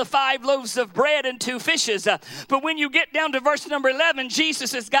who's got the 5 loaves of bread and 2 fishes. But when you get down to verse number 11,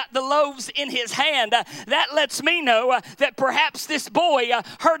 Jesus has got the loaves in his hand. That lets me know that perhaps this boy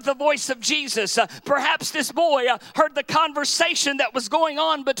heard the voice of Jesus. Perhaps this boy heard the conversation that was going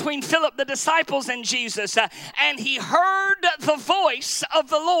on between Philip, the disciples, and Jesus. And he heard the voice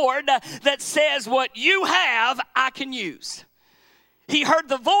of the Lord that says, what you have, I can use. He heard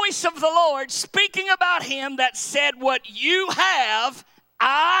the voice of the Lord speaking about him that said, what you have,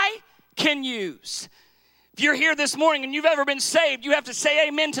 I can use. If you're here this morning and you've ever been saved, you have to say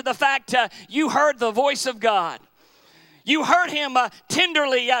amen to the fact you heard the voice of God. You heard him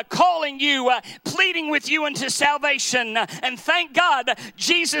tenderly calling you, pleading with you into salvation. And thank God,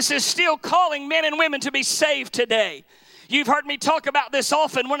 Jesus is still calling men and women to be saved today. You've heard me talk about this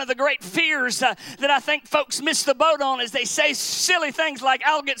often. One of the great fears that I think folks miss the boat on is they say silly things like,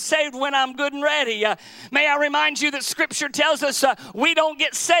 I'll get saved when I'm good and ready. May I remind you that Scripture tells us we don't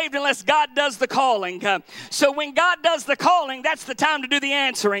get saved unless God does the calling. So when God does the calling, that's the time to do the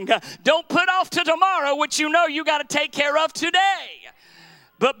answering. Don't put off to tomorrow what you know you got to take care of today.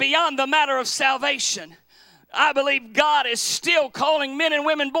 But beyond the matter of salvation, I believe God is still calling men and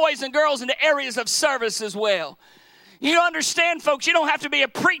women, boys and girls into areas of service as well. You understand, folks, you don't have to be a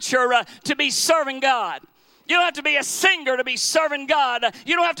preacher to be serving God. You don't have to be a singer to be serving God.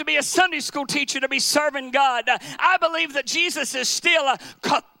 You don't have to be a Sunday school teacher to be serving God. I believe that Jesus is still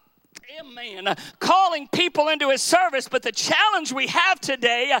Amen. Calling people into his service, but the challenge we have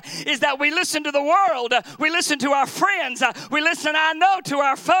today is that we listen to the world, we listen to our friends, we listen, I know, to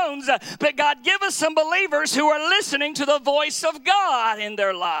our phones, but God, give us some believers who are listening to the voice of God in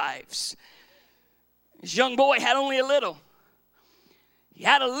their lives. This young boy had only a little. He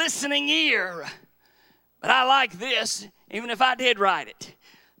had a listening ear, but I like this, even if I did write it.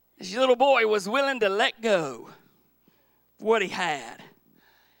 This little boy was willing to let go of what he had.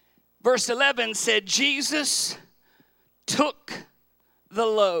 Verse 11 said, Jesus took the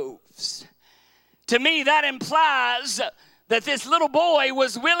loaves. To me, that implies that this little boy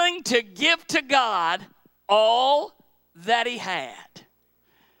was willing to give to God all that he had.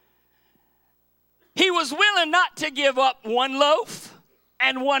 He was willing not to give up one loaf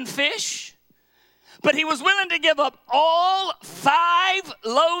and one fish, but he was willing to give up all 5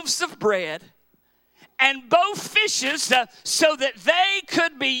 loaves of bread and both fishes so that they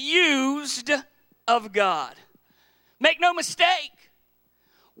could be used of God. Make no mistake,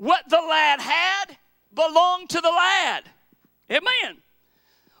 what the lad had belonged to the lad. Amen.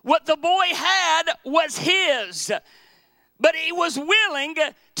 What the boy had was his, but he was willing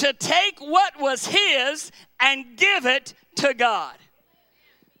to take what was his and give it to God.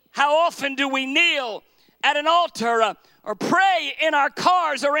 How often do we kneel at an altar or pray in our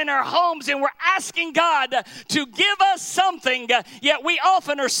cars or in our homes, and we're asking God to give us something, yet we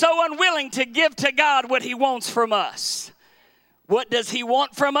often are so unwilling to give to God what he wants from us. What does he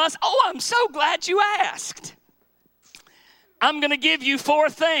want from us? Oh, I'm so glad you asked. I'm going to give you 4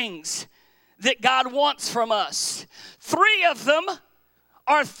 things that God wants from us. 3 of them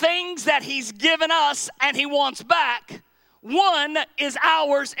are things that he's given us and he wants back. 1 is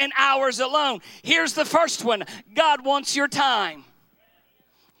ours and ours alone. Here's the first one. God wants your time.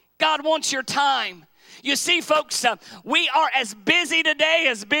 God wants your time. You see, folks, we are as busy today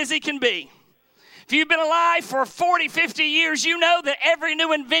as busy can be. If you've been alive for 40, 50 years, you know that every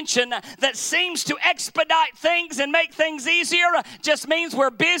new invention that seems to expedite things and make things easier just means we're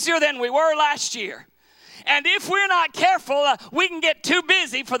busier than we were last year. And if we're not careful, we can get too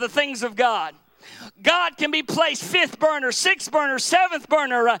busy for the things of God. God can be placed 5th burner, 6th burner, 7th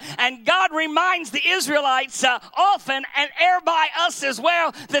burner, and God reminds the Israelites often, and by us as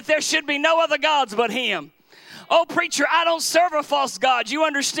well, that there should be no other gods but him. Oh, preacher, I don't serve a false god. You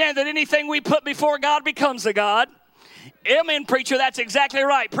understand that anything we put before God becomes a god. Amen, preacher, that's exactly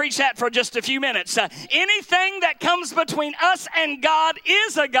right. Preach that for just a few minutes. Anything that comes between us and God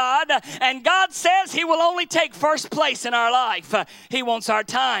is a god, and God says he will only take first place in our life. He wants our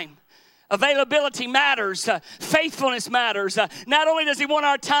time. Availability matters. Faithfulness matters. Not only does he want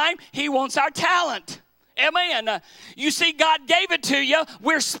our time, he wants our talent. Amen. You see, God gave it to you.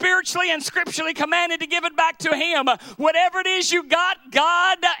 We're spiritually and scripturally commanded to give it back to him. Whatever it is you got,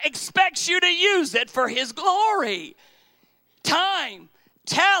 God expects you to use it for his glory. Time,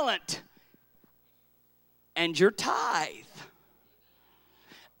 talent, and your tithe.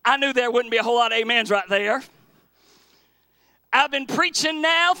 I knew there wouldn't be a whole lot of amens right there. I've been preaching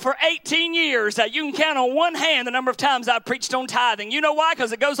now for 18 years. You can count on one hand the number of times I've preached on tithing. You know why?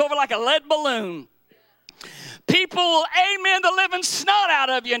 Because it goes over like a lead balloon. People will amen the living snot out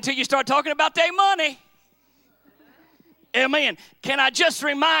of you until you start talking about their money. Amen. Can I just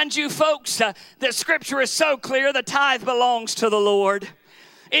remind you, folks, that Scripture is so clear, the tithe belongs to the Lord.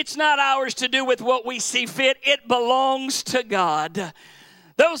 It's not ours to do with what we see fit. It belongs to God.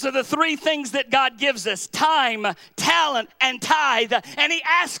 Those are the 3 things that God gives us: time, talent, and tithe. And he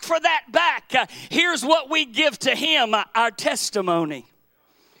asks for that back. Here's what we give to him: our testimony.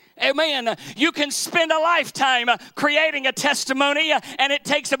 Amen. You can spend a lifetime creating a testimony, and it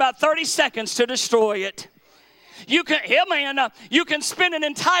takes about 30 seconds to destroy it. You can spend an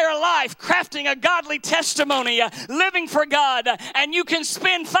entire life crafting a godly testimony, living for God, and you can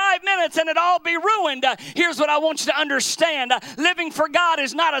spend 5 minutes and it all be ruined. Here's what I want you to understand. Living for God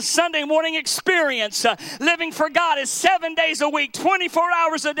is not a Sunday morning experience. Living for God is 7 days a week, 24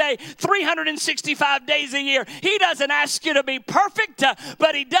 hours a day, 365 days a year. He doesn't ask you to be perfect,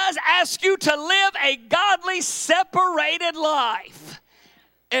 but he does ask you to live a godly, separated life.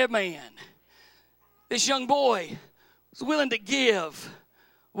 Amen. This young boy was willing to give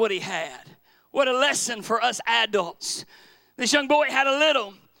what he had. What a lesson for us adults. This young boy had a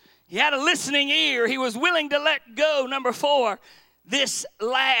little. He had a listening ear. He was willing to let go. Number 4, this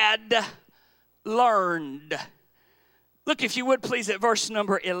lad learned. Look, if you would, please, at verse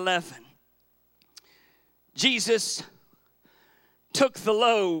number 11. Jesus took the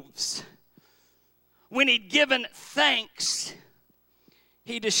loaves. When he'd given thanks,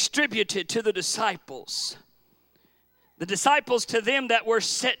 he distributed to the disciples. The disciples to them that were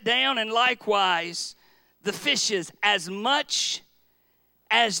set down, and likewise the fishes, as much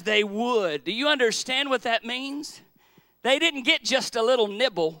as they would. Do you understand what that means? They didn't get just a little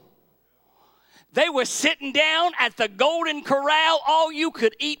nibble. They were sitting down at the Golden Corral, all you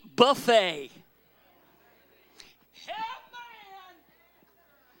could eat buffet.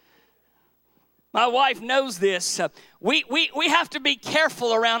 My wife knows this. We have to be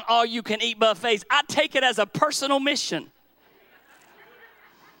careful around all-you-can-eat buffets. I take it as a personal mission.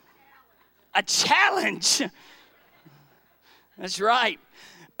 A challenge. That's right.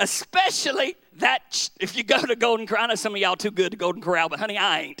 Especially that, if you go to Golden Corral, I know some of y'all too good to Golden Corral, but honey,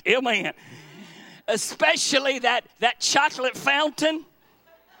 I ain't. Amen. Especially that chocolate fountain.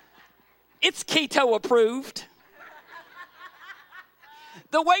 It's keto approved.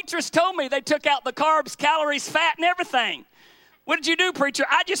 The waitress told me they took out the carbs, calories, fat, and everything. What did you do, preacher?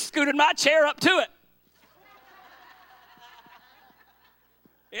 I just scooted my chair up to it.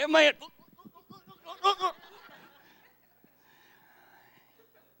 Amen.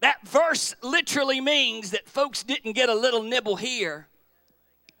 That verse literally means that folks didn't get a little nibble here.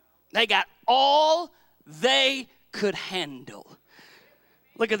 They got all they could handle.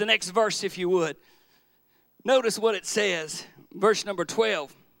 Look at the next verse if you would. Notice what it says. Verse number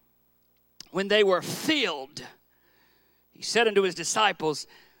 12, when they were filled, he said unto his disciples,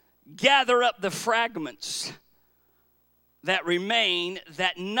 gather up the fragments that remain,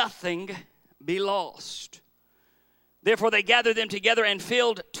 that nothing be lost. Therefore they gathered them together and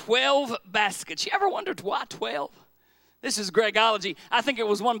filled 12 baskets. You ever wondered why 12? This is Gregology. I think it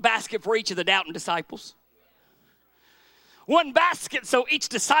was one basket for each of the doubting disciples. One basket so each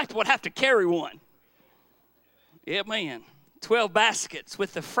disciple would have to carry one. Yeah, man. 12 baskets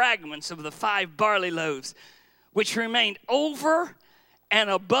with the fragments of the 5 barley loaves, which remained over and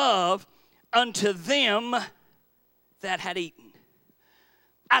above unto them that had eaten.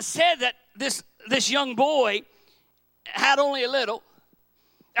 I said that this young boy had only a little.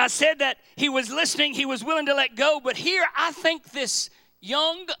 I said that he was listening, he was willing to let go, but here I think this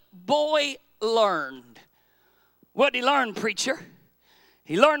young boy learned. What did he learn, preacher?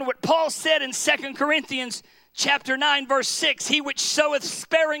 He learned what Paul said in 2 Corinthians Chapter 9, verse 6, he which soweth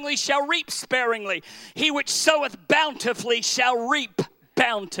sparingly shall reap sparingly. He which soweth bountifully shall reap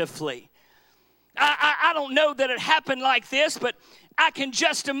bountifully. I don't know that it happened like this, but I can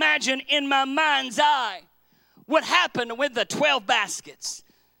just imagine in my mind's eye what happened with the 12 baskets.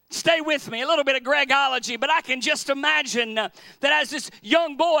 Stay with me, a little bit of Gregology, but I can just imagine that as this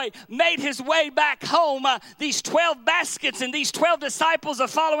young boy made his way back home, these 12 baskets and these 12 disciples are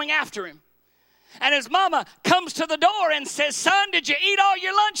following after him. And his mama comes to the door and says, son, did you eat all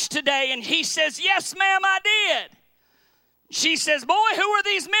your lunch today? And he says, yes, ma'am, I did. She says, boy, who are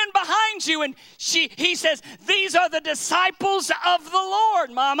these men behind you? And he says, these are the disciples of the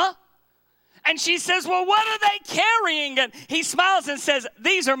Lord, mama. And she says, well, what are they carrying? And he smiles and says,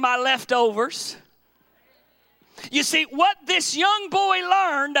 these are my leftovers. You see, what this young boy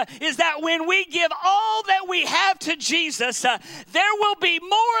learned is that when we give all that we have to Jesus, there will be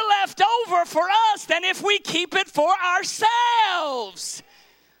more left over for us than if we keep it for ourselves.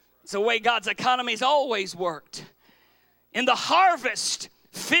 It's the way God's economy's always worked. In the harvest,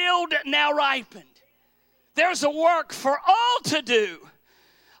 field now ripened. There's a work for all to do.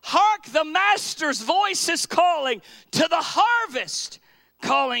 Hark, the master's voice is calling to the harvest,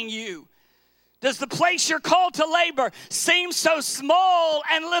 calling you. Does the place you're called to labor seem so small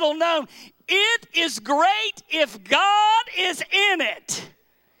and little known? It is great if God is in it,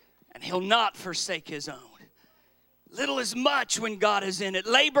 and he'll not forsake his own. Little is much when God is in it.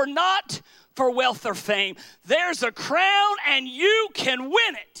 Labor not for wealth or fame. There's a crown, and you can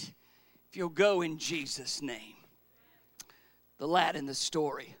win it if you'll go in Jesus' name. The lad in the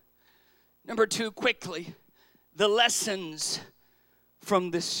story. Number 2, quickly, the lessons from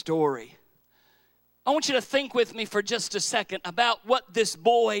this story. I want you to think with me for just a second about what this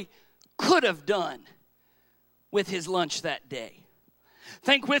boy could have done with his lunch that day.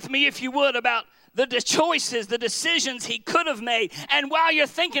 Think with me, if you would, about the choices, the decisions he could have made. And while you're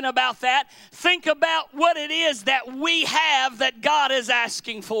thinking about that, think about what it is that we have that God is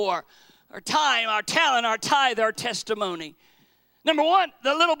asking for. Our time, our talent, our tithe, our testimony. Number 1,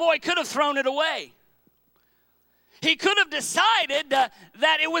 the little boy could have thrown it away. He could have decided that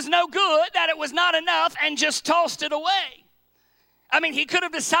it was no good, that it was not enough, and just tossed it away. I mean, he could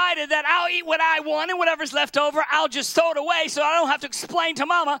have decided that I'll eat what I want, and whatever's left over, I'll just throw it away so I don't have to explain to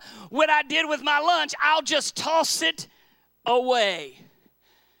mama what I did with my lunch. I'll just toss it away.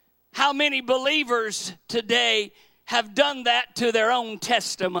 How many believers today have done that to their own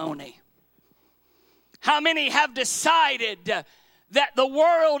testimony? How many have decided that the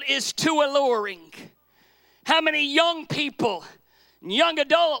world is too alluring? How many young people, young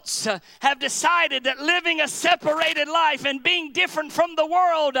adults have decided that living a separated life and being different from the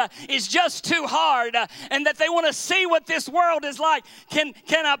world is just too hard, and that they want to see what this world is like? Can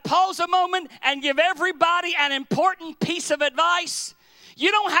I pause a moment and give everybody an important piece of advice?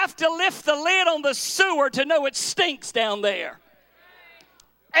 You don't have to lift the lid on the sewer to know it stinks down there.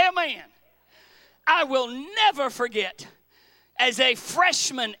 Amen. I will never forget, as a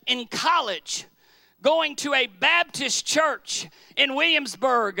freshman in college, going to a Baptist church in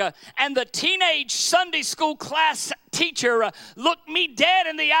Williamsburg, and the teenage Sunday school class teacher looked me dead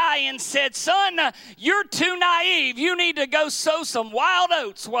in the eye and said, "Son, you're too naive. You need to go sow some wild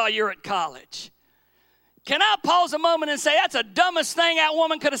oats while you're at college." Can I pause a moment and say that's the dumbest thing that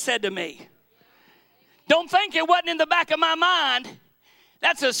woman could have said to me? Don't think it wasn't in the back of my mind.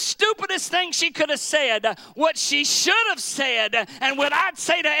 That's the stupidest thing she could have said. What she should have said, and what I'd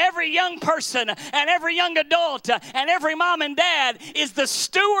say to every young person and every young adult and every mom and dad, is the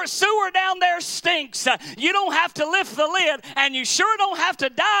sewer down there stinks. You don't have to lift the lid, and you sure don't have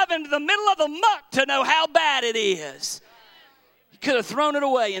to dive into the middle of the muck to know how bad it is. You could have thrown it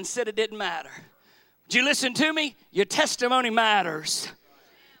away and said it didn't matter. Would you listen to me? Your testimony matters.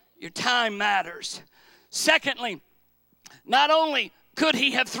 Your time matters. Secondly, not only could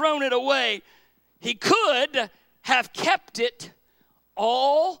he have thrown it away, he could have kept it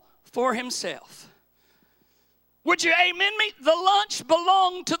all for himself. Would you amen me? The lunch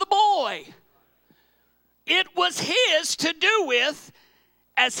belonged to the boy. It was his to do with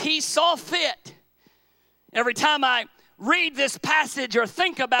as he saw fit. Every time I read this passage or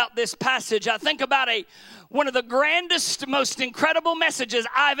think about this passage, I think about one of the grandest, most incredible messages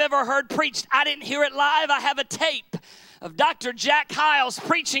I've ever heard preached. I didn't hear it live. I have a tape of Dr. Jack Hyles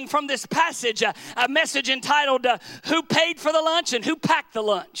preaching from this passage, a message entitled, Who Paid for the Lunch and Who Packed the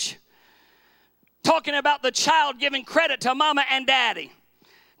Lunch? Talking about the child giving credit to mama and daddy.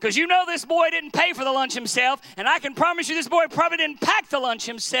 Because you know this boy didn't pay for the lunch himself, and I can promise you this boy probably didn't pack the lunch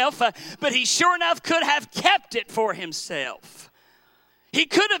himself, but he sure enough could have kept it for himself. He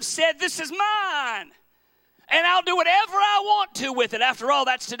could have said, "This is mine, and I'll do whatever I want to with it." After all,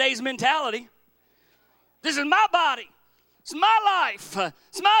 that's today's mentality. This is my body. It's my life.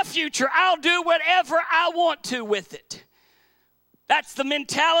 It's my future. I'll do whatever I want to with it. That's the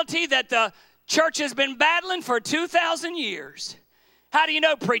mentality that the church has been battling for 2,000 years. How do you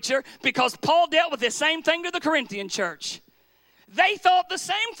know, preacher? Because Paul dealt with the same thing to the Corinthian church. They thought the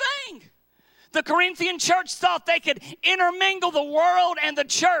same thing. The Corinthian church thought they could intermingle the world and the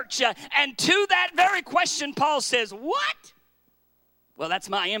church. And to that very question, Paul says, what? Well, that's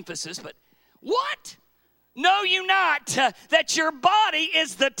my emphasis, but what? Know you not that your body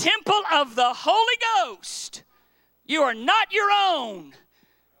is the temple of the Holy Ghost? You are not your own.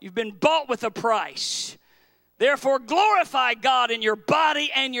 You've been bought with a price. Therefore, glorify God in your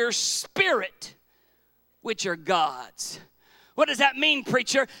body and your spirit, which are God's. What does that mean,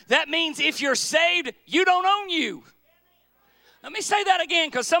 preacher? That means if you're saved, you don't own you. Let me say that again,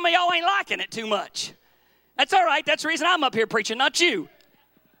 because some of y'all ain't liking it too much. That's all right. That's the reason I'm up here preaching, not you.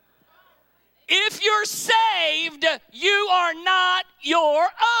 If you're saved, you are not your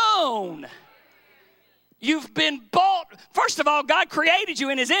own. You've been bought. First of all, God created you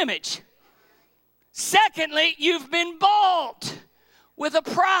in His image. Secondly, you've been bought with a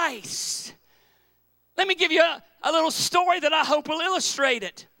price. Let me give you a little story that I hope will illustrate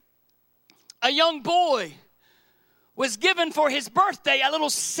it. A young boy was given for his birthday a little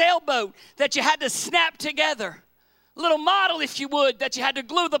sailboat that you had to snap together. A little model, if you would, that you had to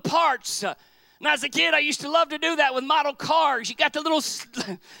glue the parts. And as a kid, I used to love to do that with model cars. You get the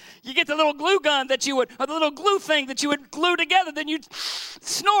little glue gun that you would, or the little glue thing that you would glue together, then you'd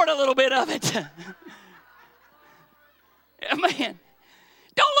snort a little bit of it. Amen.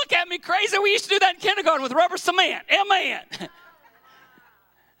 Don't look at me crazy. We used to do that in kindergarten with rubber cement. Amen.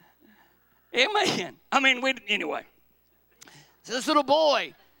 Amen. Anyway. So this little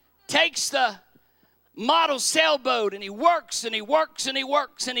boy takes the model sailboat and he works and he works and he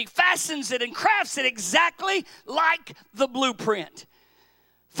works and he fastens it and crafts it exactly like the blueprint.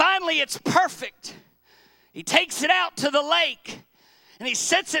 Finally, it's perfect. He takes it out to the lake and he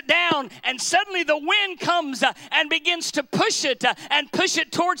sets it down, and suddenly the wind comes and begins to push it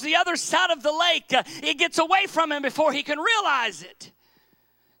towards the other side of the lake. It gets away from him before he can realize it.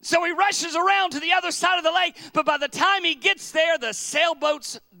 So he rushes around to the other side of the lake, but by the time he gets there, the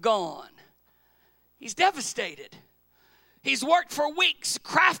sailboat's gone. He's devastated. He's worked for weeks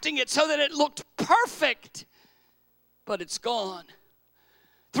crafting it so that it looked perfect, but it's gone.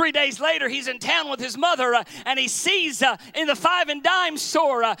 3 days later, he's in town with his mother, and he sees in the 5 and dime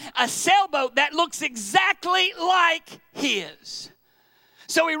store a sailboat that looks exactly like his.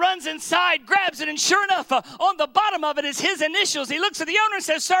 So he runs inside, grabs it, and sure enough, on the bottom of it is his initials. He looks at the owner and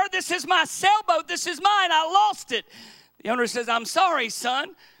says, "Sir, this is my sailboat. This is mine. I lost it." The owner says, "I'm sorry,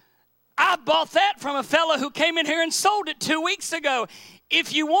 son. I bought that from a fellow who came in here and sold it 2 weeks ago.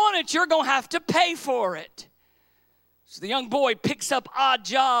 If you want it, you're going to have to pay for it." So the young boy picks up odd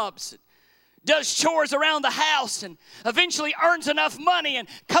jobs, does chores around the house, and eventually earns enough money and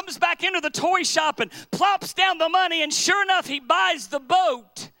comes back into the toy shop and plops down the money, and sure enough, he buys the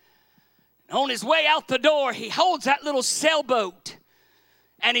boat. And on his way out the door, he holds that little sailboat,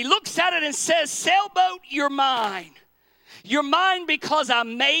 and he looks at it and says, "Sailboat, you're mine. You're mine because I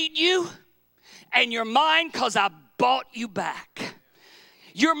made you, and you're mine because I bought you back.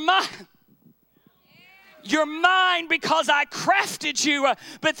 You're mine. You're mine because I crafted you,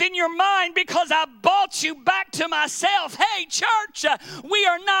 but then you're mine because I bought you back to myself." Hey, church, we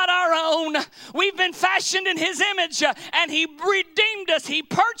are not our own. We've been fashioned in His image, and He redeemed us. He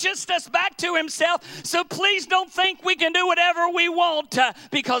purchased us back to Himself. So please don't think we can do whatever we want,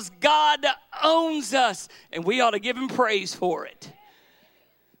 because God owns us, and we ought to give Him praise for it.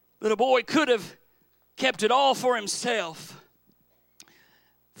 Little boy could have kept it all for himself.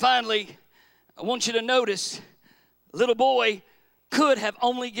 Finally, I want you to notice, little boy could have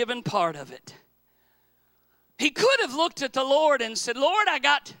only given part of it. He could have looked at the Lord and said, "Lord, I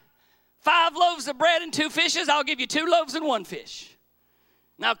got 5 loaves of bread and 2 fishes. I'll give you 2 loaves and 1 fish.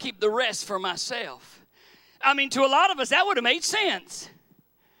 And I'll keep the rest for myself." I mean, to a lot of us, that would have made sense.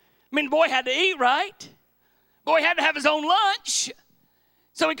 I mean, the boy had to eat, right? Boy had to have his own lunch.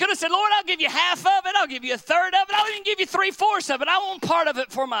 So he could have said, "Lord, I'll give you half of it. I'll give you 1/3 of it. I'll even give you 3/4 of it. I want part of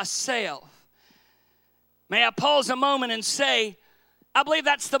it for myself." May I pause a moment and say, I believe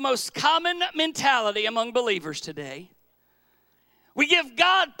that's the most common mentality among believers today. We give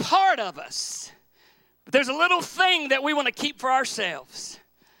God part of us, but there's a little thing that we want to keep for ourselves.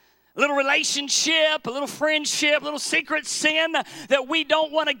 A little relationship, a little friendship, a little secret sin that we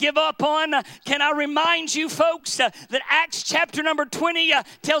don't want to give up on. Can I remind you, folks, that Acts chapter number 20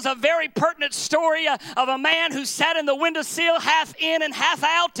 tells a very pertinent story of a man who sat in the windowsill half in and half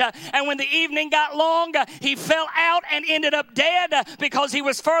out. And when the evening got long, he fell out and ended up dead because he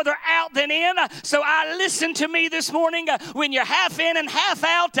was further out than in. So listen to me this morning. When you're half in and half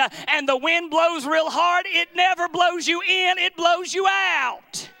out and the wind blows real hard, it never blows you in, it blows you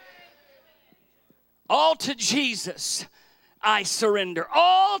out. All to Jesus I surrender.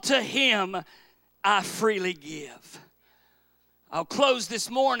 All to Him I freely give. I'll close this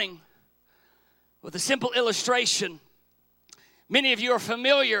morning with a simple illustration. Many of you are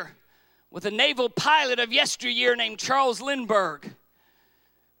familiar with a naval pilot of yesteryear named Charles Lindbergh.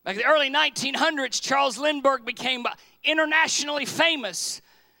 Back in the early 1900s, Charles Lindbergh became internationally famous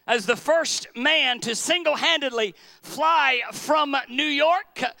as the first man to single-handedly fly from New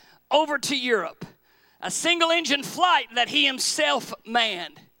York over to Europe. A single-engine flight that he himself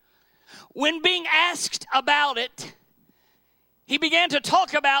manned. When being asked about it, he began to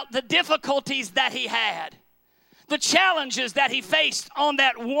talk about the difficulties that he had, the challenges that he faced on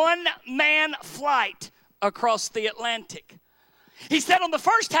that one-man flight across the Atlantic. He said on the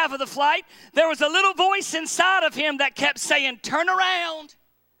first half of the flight, there was a little voice inside of him that kept saying, "Turn around,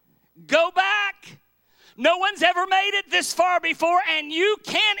 go back. No one's ever made it this far before, and you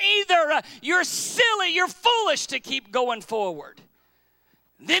can't either. You're silly, you're foolish to keep going forward."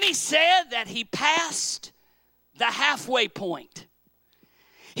 Then he said that he passed the halfway point.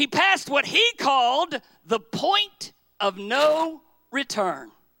 He passed what he called the point of no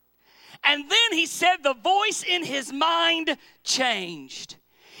return. And then he said the voice in his mind changed.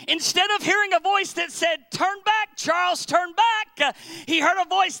 Instead of hearing a voice that said, "Turn back, Charles, turn back," he heard a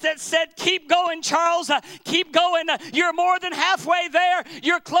voice that said, "Keep going, Charles, keep going. You're more than halfway there.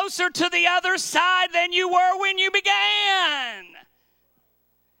 You're closer to the other side than you were when you began."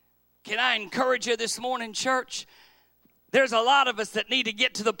 Can I encourage you this morning, church? There's a lot of us that need to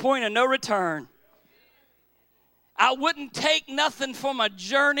get to the point of no return. I wouldn't take nothing for my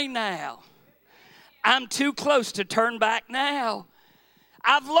journey now. I'm too close to turn back now.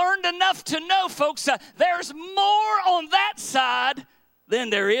 I've learned enough to know, folks, there's more on that side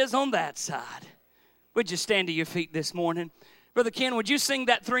than there is on that side. Would you stand to your feet this morning? Brother Ken, would you sing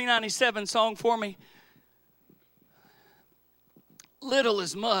that 397 song for me? Little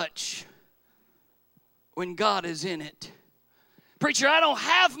is much when God is in it. Preacher, I don't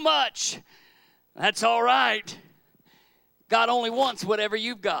have much. That's all right. God only wants whatever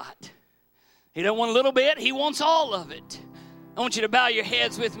you've got. He don't want a little bit. He wants all of it. I want you to bow your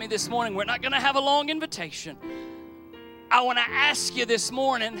heads with me this morning. We're not going to have a long invitation. I want to ask you this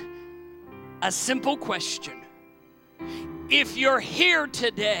morning a simple question. If you're here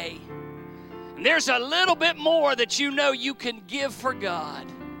today, and there's a little bit more that you know you can give for God,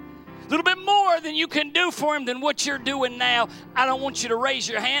 a little bit more than you can do for Him than what you're doing now, I don't want you to raise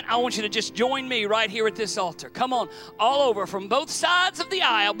your hand. I want you to just join me right here at this altar. Come on, all over from both sides of the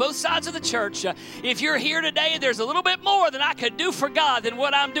aisle, both sides of the church. If you're here today, there's a little bit more than I could do for God than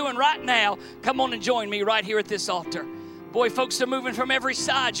what I'm doing right now. Come on and join me right here at this altar. Boy, folks are moving from every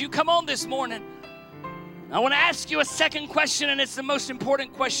side. You come on this morning. I want to ask you a second question, and it's the most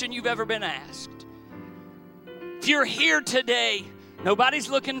important question you've ever been asked. If you're here today, nobody's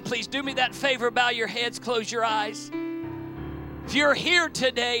looking, please do me that favor, bow your heads, close your eyes. If you're here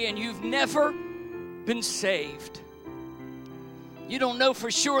today and you've never been saved, you don't know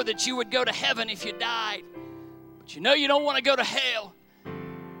for sure that you would go to heaven if you died, but you know you don't want to go to hell.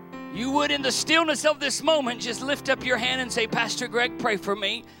 You would, in the stillness of this moment, just lift up your hand and say, Pastor Greg, pray for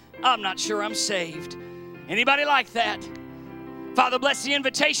me. I'm not sure I'm saved. Anybody like that? Father, bless the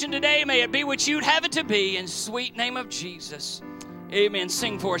invitation today. May it be what you'd have it to be. In sweet name of Jesus. Amen.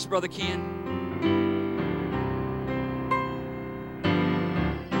 Sing for us, Brother Ken.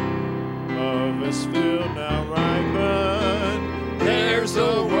 Harvest field now ripen. There's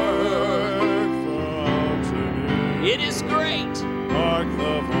a work for all to do. It is great. Hark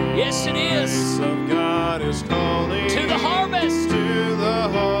the voice. Yes, it is. Of God is calling To the harvest. To the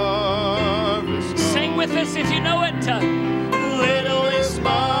harvest. Sing with us if you know it. Little is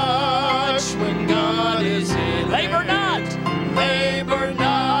much when God is in Labor it. not. Labor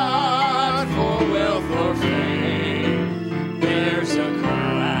not for wealth or fame. There's a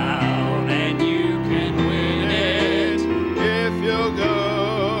crown and you can win it if you'll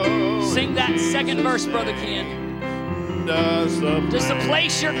go. Sing that second verse, Brother Ken. Does the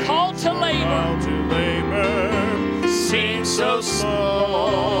place you're called to labor call to labor seem so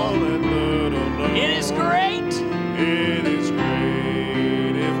small and little known? It is great. It is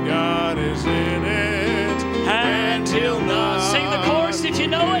great if God is in it, and He'll not. Sing the chorus if you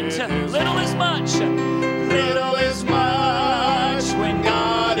know it. Little is much. Little is much when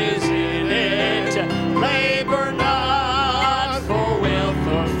God is in it. Labor not for wealth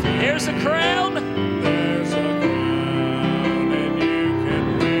or fame. Here's a crown. There's a crown, and you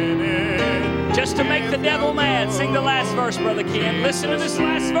can win it. Just to make the devil mad. Sing the last verse, Brother Ken. Listen to this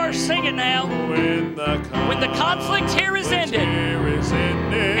last verse. Sing it now. When the conflict here is ended,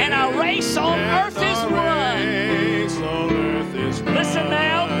 and our race on earth is run. Listen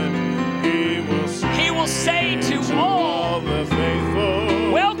now. He will say to all, the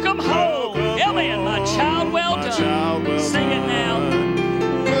faithful, welcome home. Amen, my child, well done. Sing it now.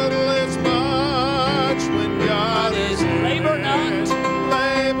 Little is much when God is in Labor it. not.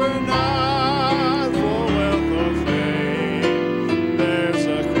 Labor not for wealth or fame. There's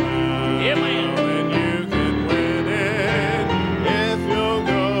a crown, Amen. and you can win it if you'll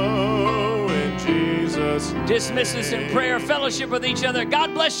go in Jesus' name. Dismiss us in prayer, fellowship with each other.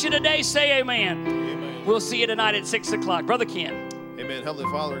 God bless you today. Say amen. Amen. We'll see you tonight at 6 o'clock. Brother Ken. Amen. Heavenly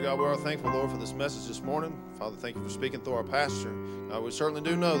Father, God, we are thankful, Lord, for this message this morning. Father, thank you for speaking through our pastor. God, we certainly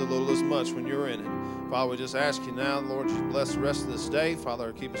do know that little is much when you're in it. Father, we just ask you now, Lord, you bless the rest of this day.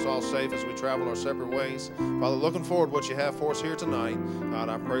 Father, keep us all safe as we travel our separate ways. Father, looking forward to what you have for us here tonight. God,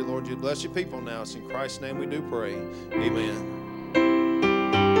 I pray, Lord, you bless your people now. It's in Christ's name we do pray. Amen.